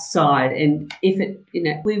outside. And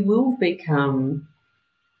if we will become,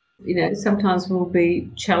 sometimes we'll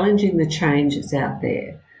be challenging the change that's out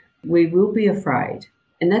there. We will be afraid.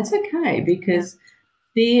 And that's okay, because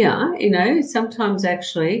fear, sometimes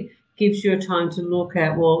actually gives you a time to look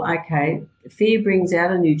at, well, okay, fear brings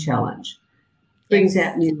out a new challenge, brings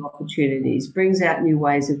out new opportunities, brings out new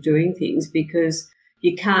ways of doing things, because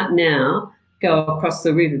you can't now go across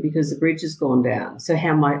the river because the bridge has gone down. So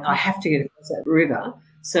I have to get across that river.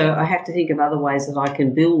 So I have to think of other ways that I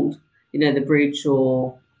can build, the bridge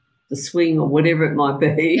or the swing or whatever it might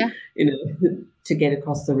be, to get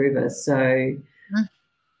across the river. So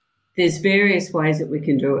there's various ways that we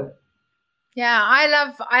can do it. Yeah,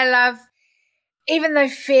 I love, even though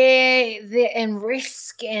fear and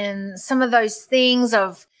risk and some of those things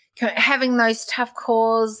of having those tough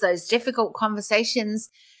calls, those difficult conversations,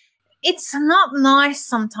 it's not nice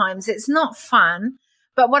sometimes. It's not fun.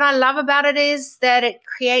 But what I love about it is that it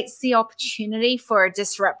creates the opportunity for a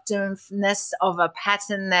disruptiveness of a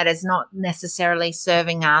pattern that is not necessarily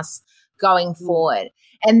serving us going forward.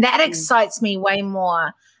 And that excites me way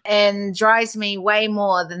more and drives me way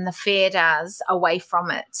more than the fear does away from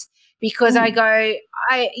it. Because I go,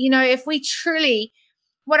 if we truly,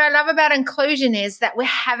 what I love about inclusion is that we're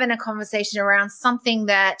having a conversation around something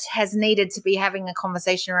that has needed to be having a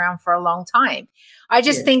conversation around for a long time. I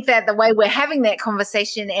just think that the way we're having that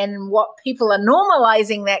conversation and what people are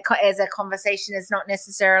normalizing that as a conversation is not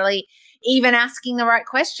necessarily even asking the right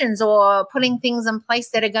questions or putting things in place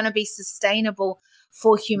that are going to be sustainable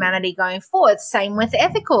for humanity going forward. Same with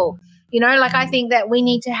ethical. I think that we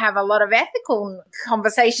need to have a lot of ethical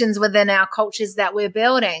conversations within our cultures that we're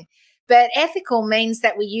building. But ethical means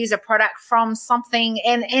that we use a product from something,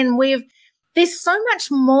 and there's so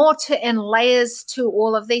much more and layers to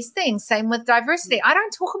all of these things. Same with diversity. I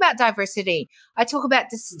don't talk about diversity. I talk about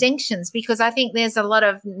distinctions, because I think there's a lot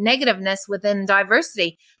of negativeness within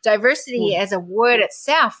diversity. Diversity as a word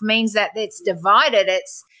itself means that it's divided.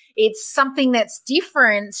 It's something that's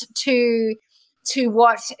different to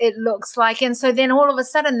what it looks like. And so then all of a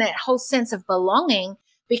sudden that whole sense of belonging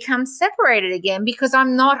becomes separated again, because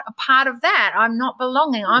I'm not a part of that. I'm not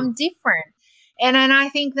belonging. I'm different. And I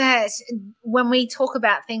think that when we talk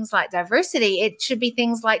about things like diversity, it should be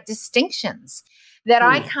things like distinctions, that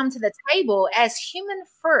I come to the table as human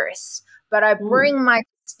first, but I bring my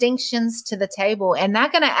distinctions to the table, and they're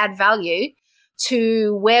going to add value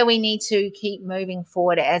to where we need to keep moving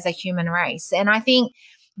forward as a human race. And I think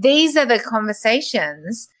these are the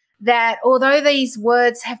conversations that although these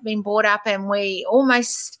words have been brought up and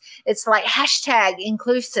it's like hashtag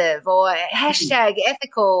inclusive or hashtag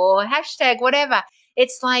ethical or hashtag whatever,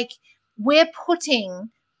 it's like we're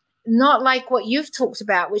putting, not like what you've talked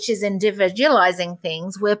about, which is individualizing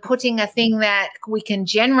things, we're putting a thing that we can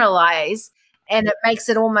generalize, and it makes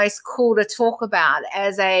it almost cool to talk about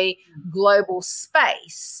as a global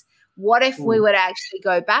space. What if we would actually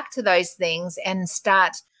go back to those things and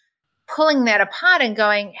start pulling that apart and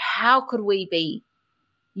going, how could we be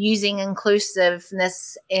using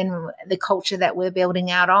inclusiveness in the culture that we're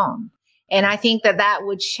building out on? And I think that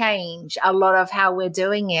would change a lot of how we're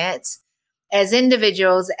doing it as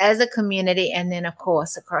individuals, as a community, and then, of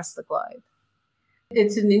course, across the globe.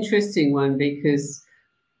 It's an interesting one because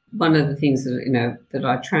one of the things that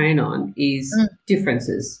I train on is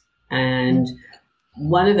differences. And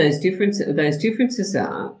one of those differences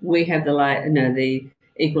are we have the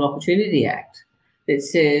Equal Opportunity Act that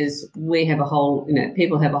says we have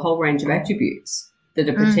people have a whole range of attributes that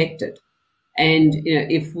are protected. And,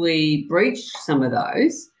 if we breach some of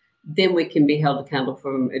those, then we can be held accountable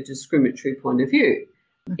from a discriminatory point of view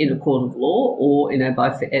in a court of law or,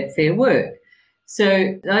 at Fair Work.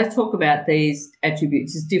 So I talk about these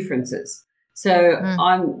attributes as differences. So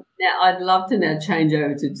I'd love to now change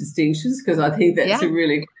over to distinctions because I think that's a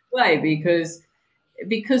really good way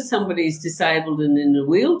because somebody's disabled and in a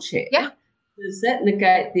wheelchair, does that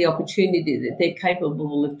negate the opportunity that they're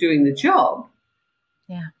capable of doing the job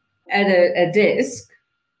at a desk,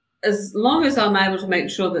 as long as I'm able to make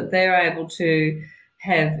sure that they're able to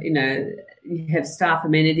have, have staff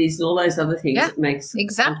amenities and all those other things that makes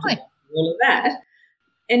exactly all of that.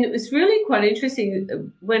 And it was really quite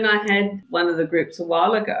interesting when I had one of the groups a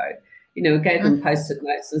while ago, gave them Post-it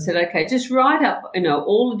notes and said, okay, just write up,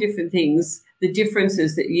 all the different things, the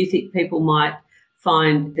differences that you think people might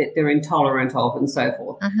find that they're intolerant of and so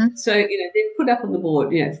forth. So, they put up on the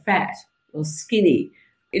board, fat or skinny,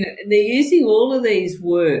 and they're using all of these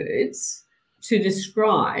words to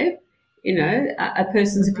describe, a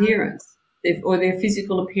person's appearance or their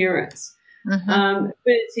physical appearance. But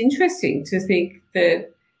it's interesting to think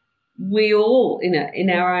that we all, in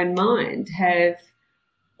our own mind, have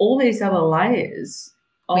all these other layers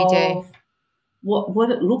of what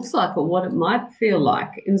it looks like or what it might feel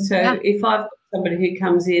like. And so if I've got somebody who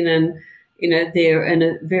comes in and, they're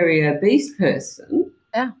a very obese person,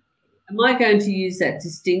 am I going to use that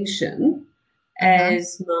distinction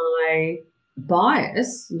as my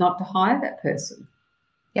bias not to hire that person?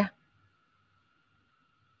 Yeah.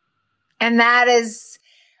 And that is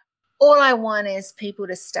all I want is people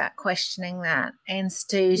to start questioning that and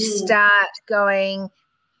to start going,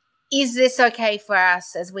 is this okay for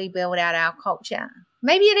us as we build out our culture?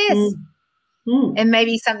 Maybe it is. And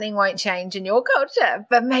maybe something won't change in your culture,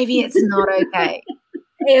 but maybe it's not okay.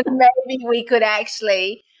 And maybe we could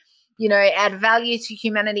actually, add value to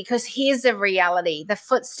humanity, because here's the reality. The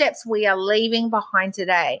footsteps we are leaving behind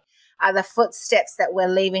today are the footsteps that we're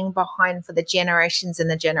leaving behind for the generations and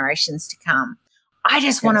the generations to come. I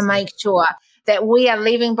just want to make sure that we are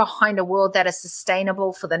leaving behind a world that is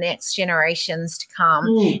sustainable for the next generations to come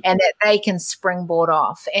and that they can springboard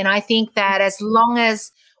off. And I think that as long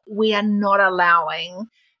as we are not allowing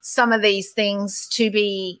some of these things to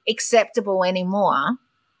be acceptable anymore,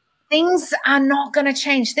 things are not going to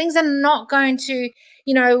change. Things are not going to,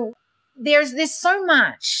 there's so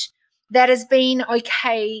much that has been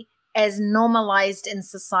okay as normalized in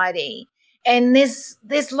society. And there's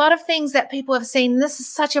a lot of things that people have seen, this is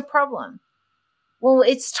such a problem. Well,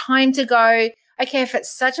 it's time to go, okay, if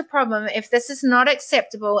it's such a problem, if this is not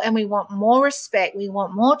acceptable and we want more respect, we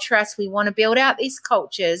want more trust, we want to build out these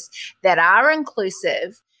cultures that are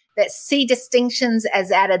inclusive, that see distinctions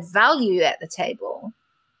as added value at the table,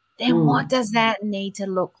 then what does that need to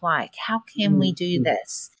look like? How can we do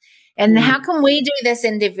this? And how can we do this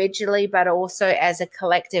individually, but also as a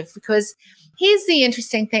collective? Because here's the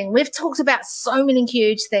interesting thing. We've talked about so many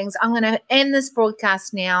huge things. I'm going to end this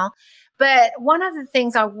broadcast now. But one of the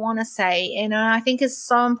things I want to say, and I think is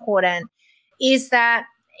so important, is that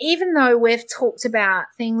even though we've talked about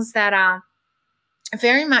things that are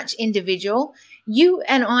very much individual, you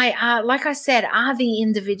and I are, like I said, are the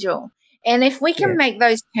individual. And if we can make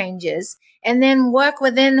those changes and then work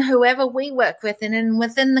within whoever we work with and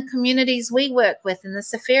within the communities we work with and the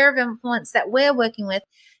sphere of influence that we're working with,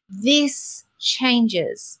 this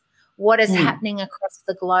changes what is happening across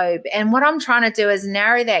the globe. And what I'm trying to do is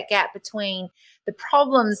narrow that gap between the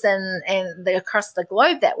problems and across the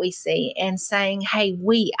globe that we see and saying, hey,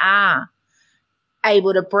 we are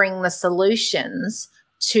able to bring the solutions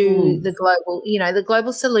to the global, the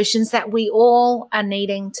global solutions that we all are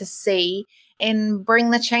needing to see and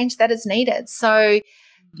bring the change that is needed. So,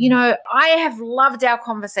 you know, I have loved our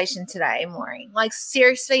conversation today, Maureen. Like,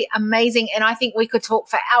 seriously, amazing. And I think we could talk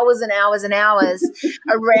for hours and hours and hours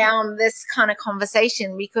around this kind of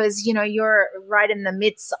conversation because, you know, you're right in the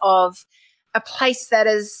midst of a place that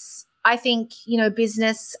is, I think, you know,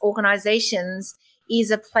 business organizations is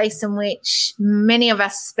a place in which many of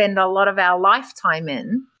us spend a lot of our lifetime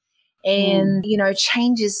in. And, you know,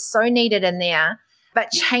 change is so needed in there, but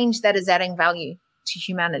change that is adding value to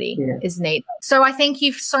humanity is needed. So I thank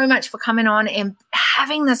you so much for coming on and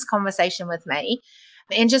having this conversation with me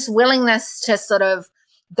and just willingness to sort of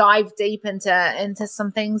dive deep into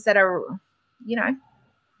some things that are, you know,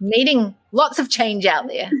 needing lots of change out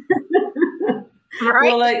there.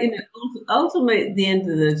 Right? Well, you know, ultimately, at the end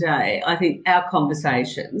of the day, I think our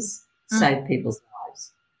conversations save people's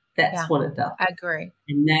lives. That's what it does. I agree.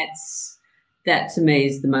 And that to me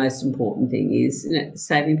is the most important thing is, you know,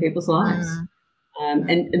 saving people's lives.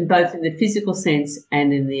 And both in the physical sense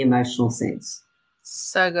and in the emotional sense.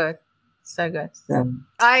 So good. So good. So,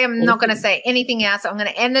 I am not going to say anything else. I'm going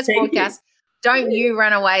to end this podcast. Don't you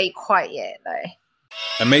run away quite yet, though.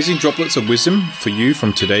 Amazing droplets of wisdom for you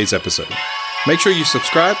from today's episode. Make sure you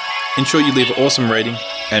subscribe, ensure you leave an awesome rating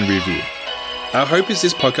and review. Our hope is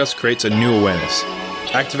this podcast creates a new awareness,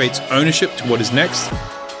 activates ownership to what is next,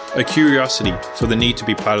 a curiosity for the need to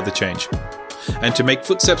be part of the change, and to make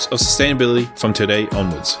footsteps of sustainability from today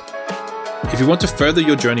onwards. If you want to further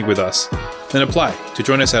your journey with us, then apply to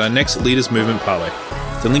join us at our next Leaders Movement Parlay.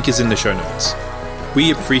 The link is in the show notes.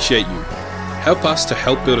 We appreciate you. Help us to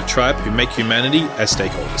help build a tribe who make humanity as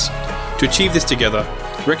stakeholders. To achieve this together,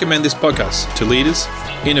 recommend this podcast to leaders,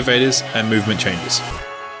 innovators, and movement changers.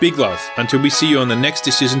 Big love until we see you on the next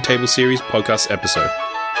Decision Table Series podcast episode.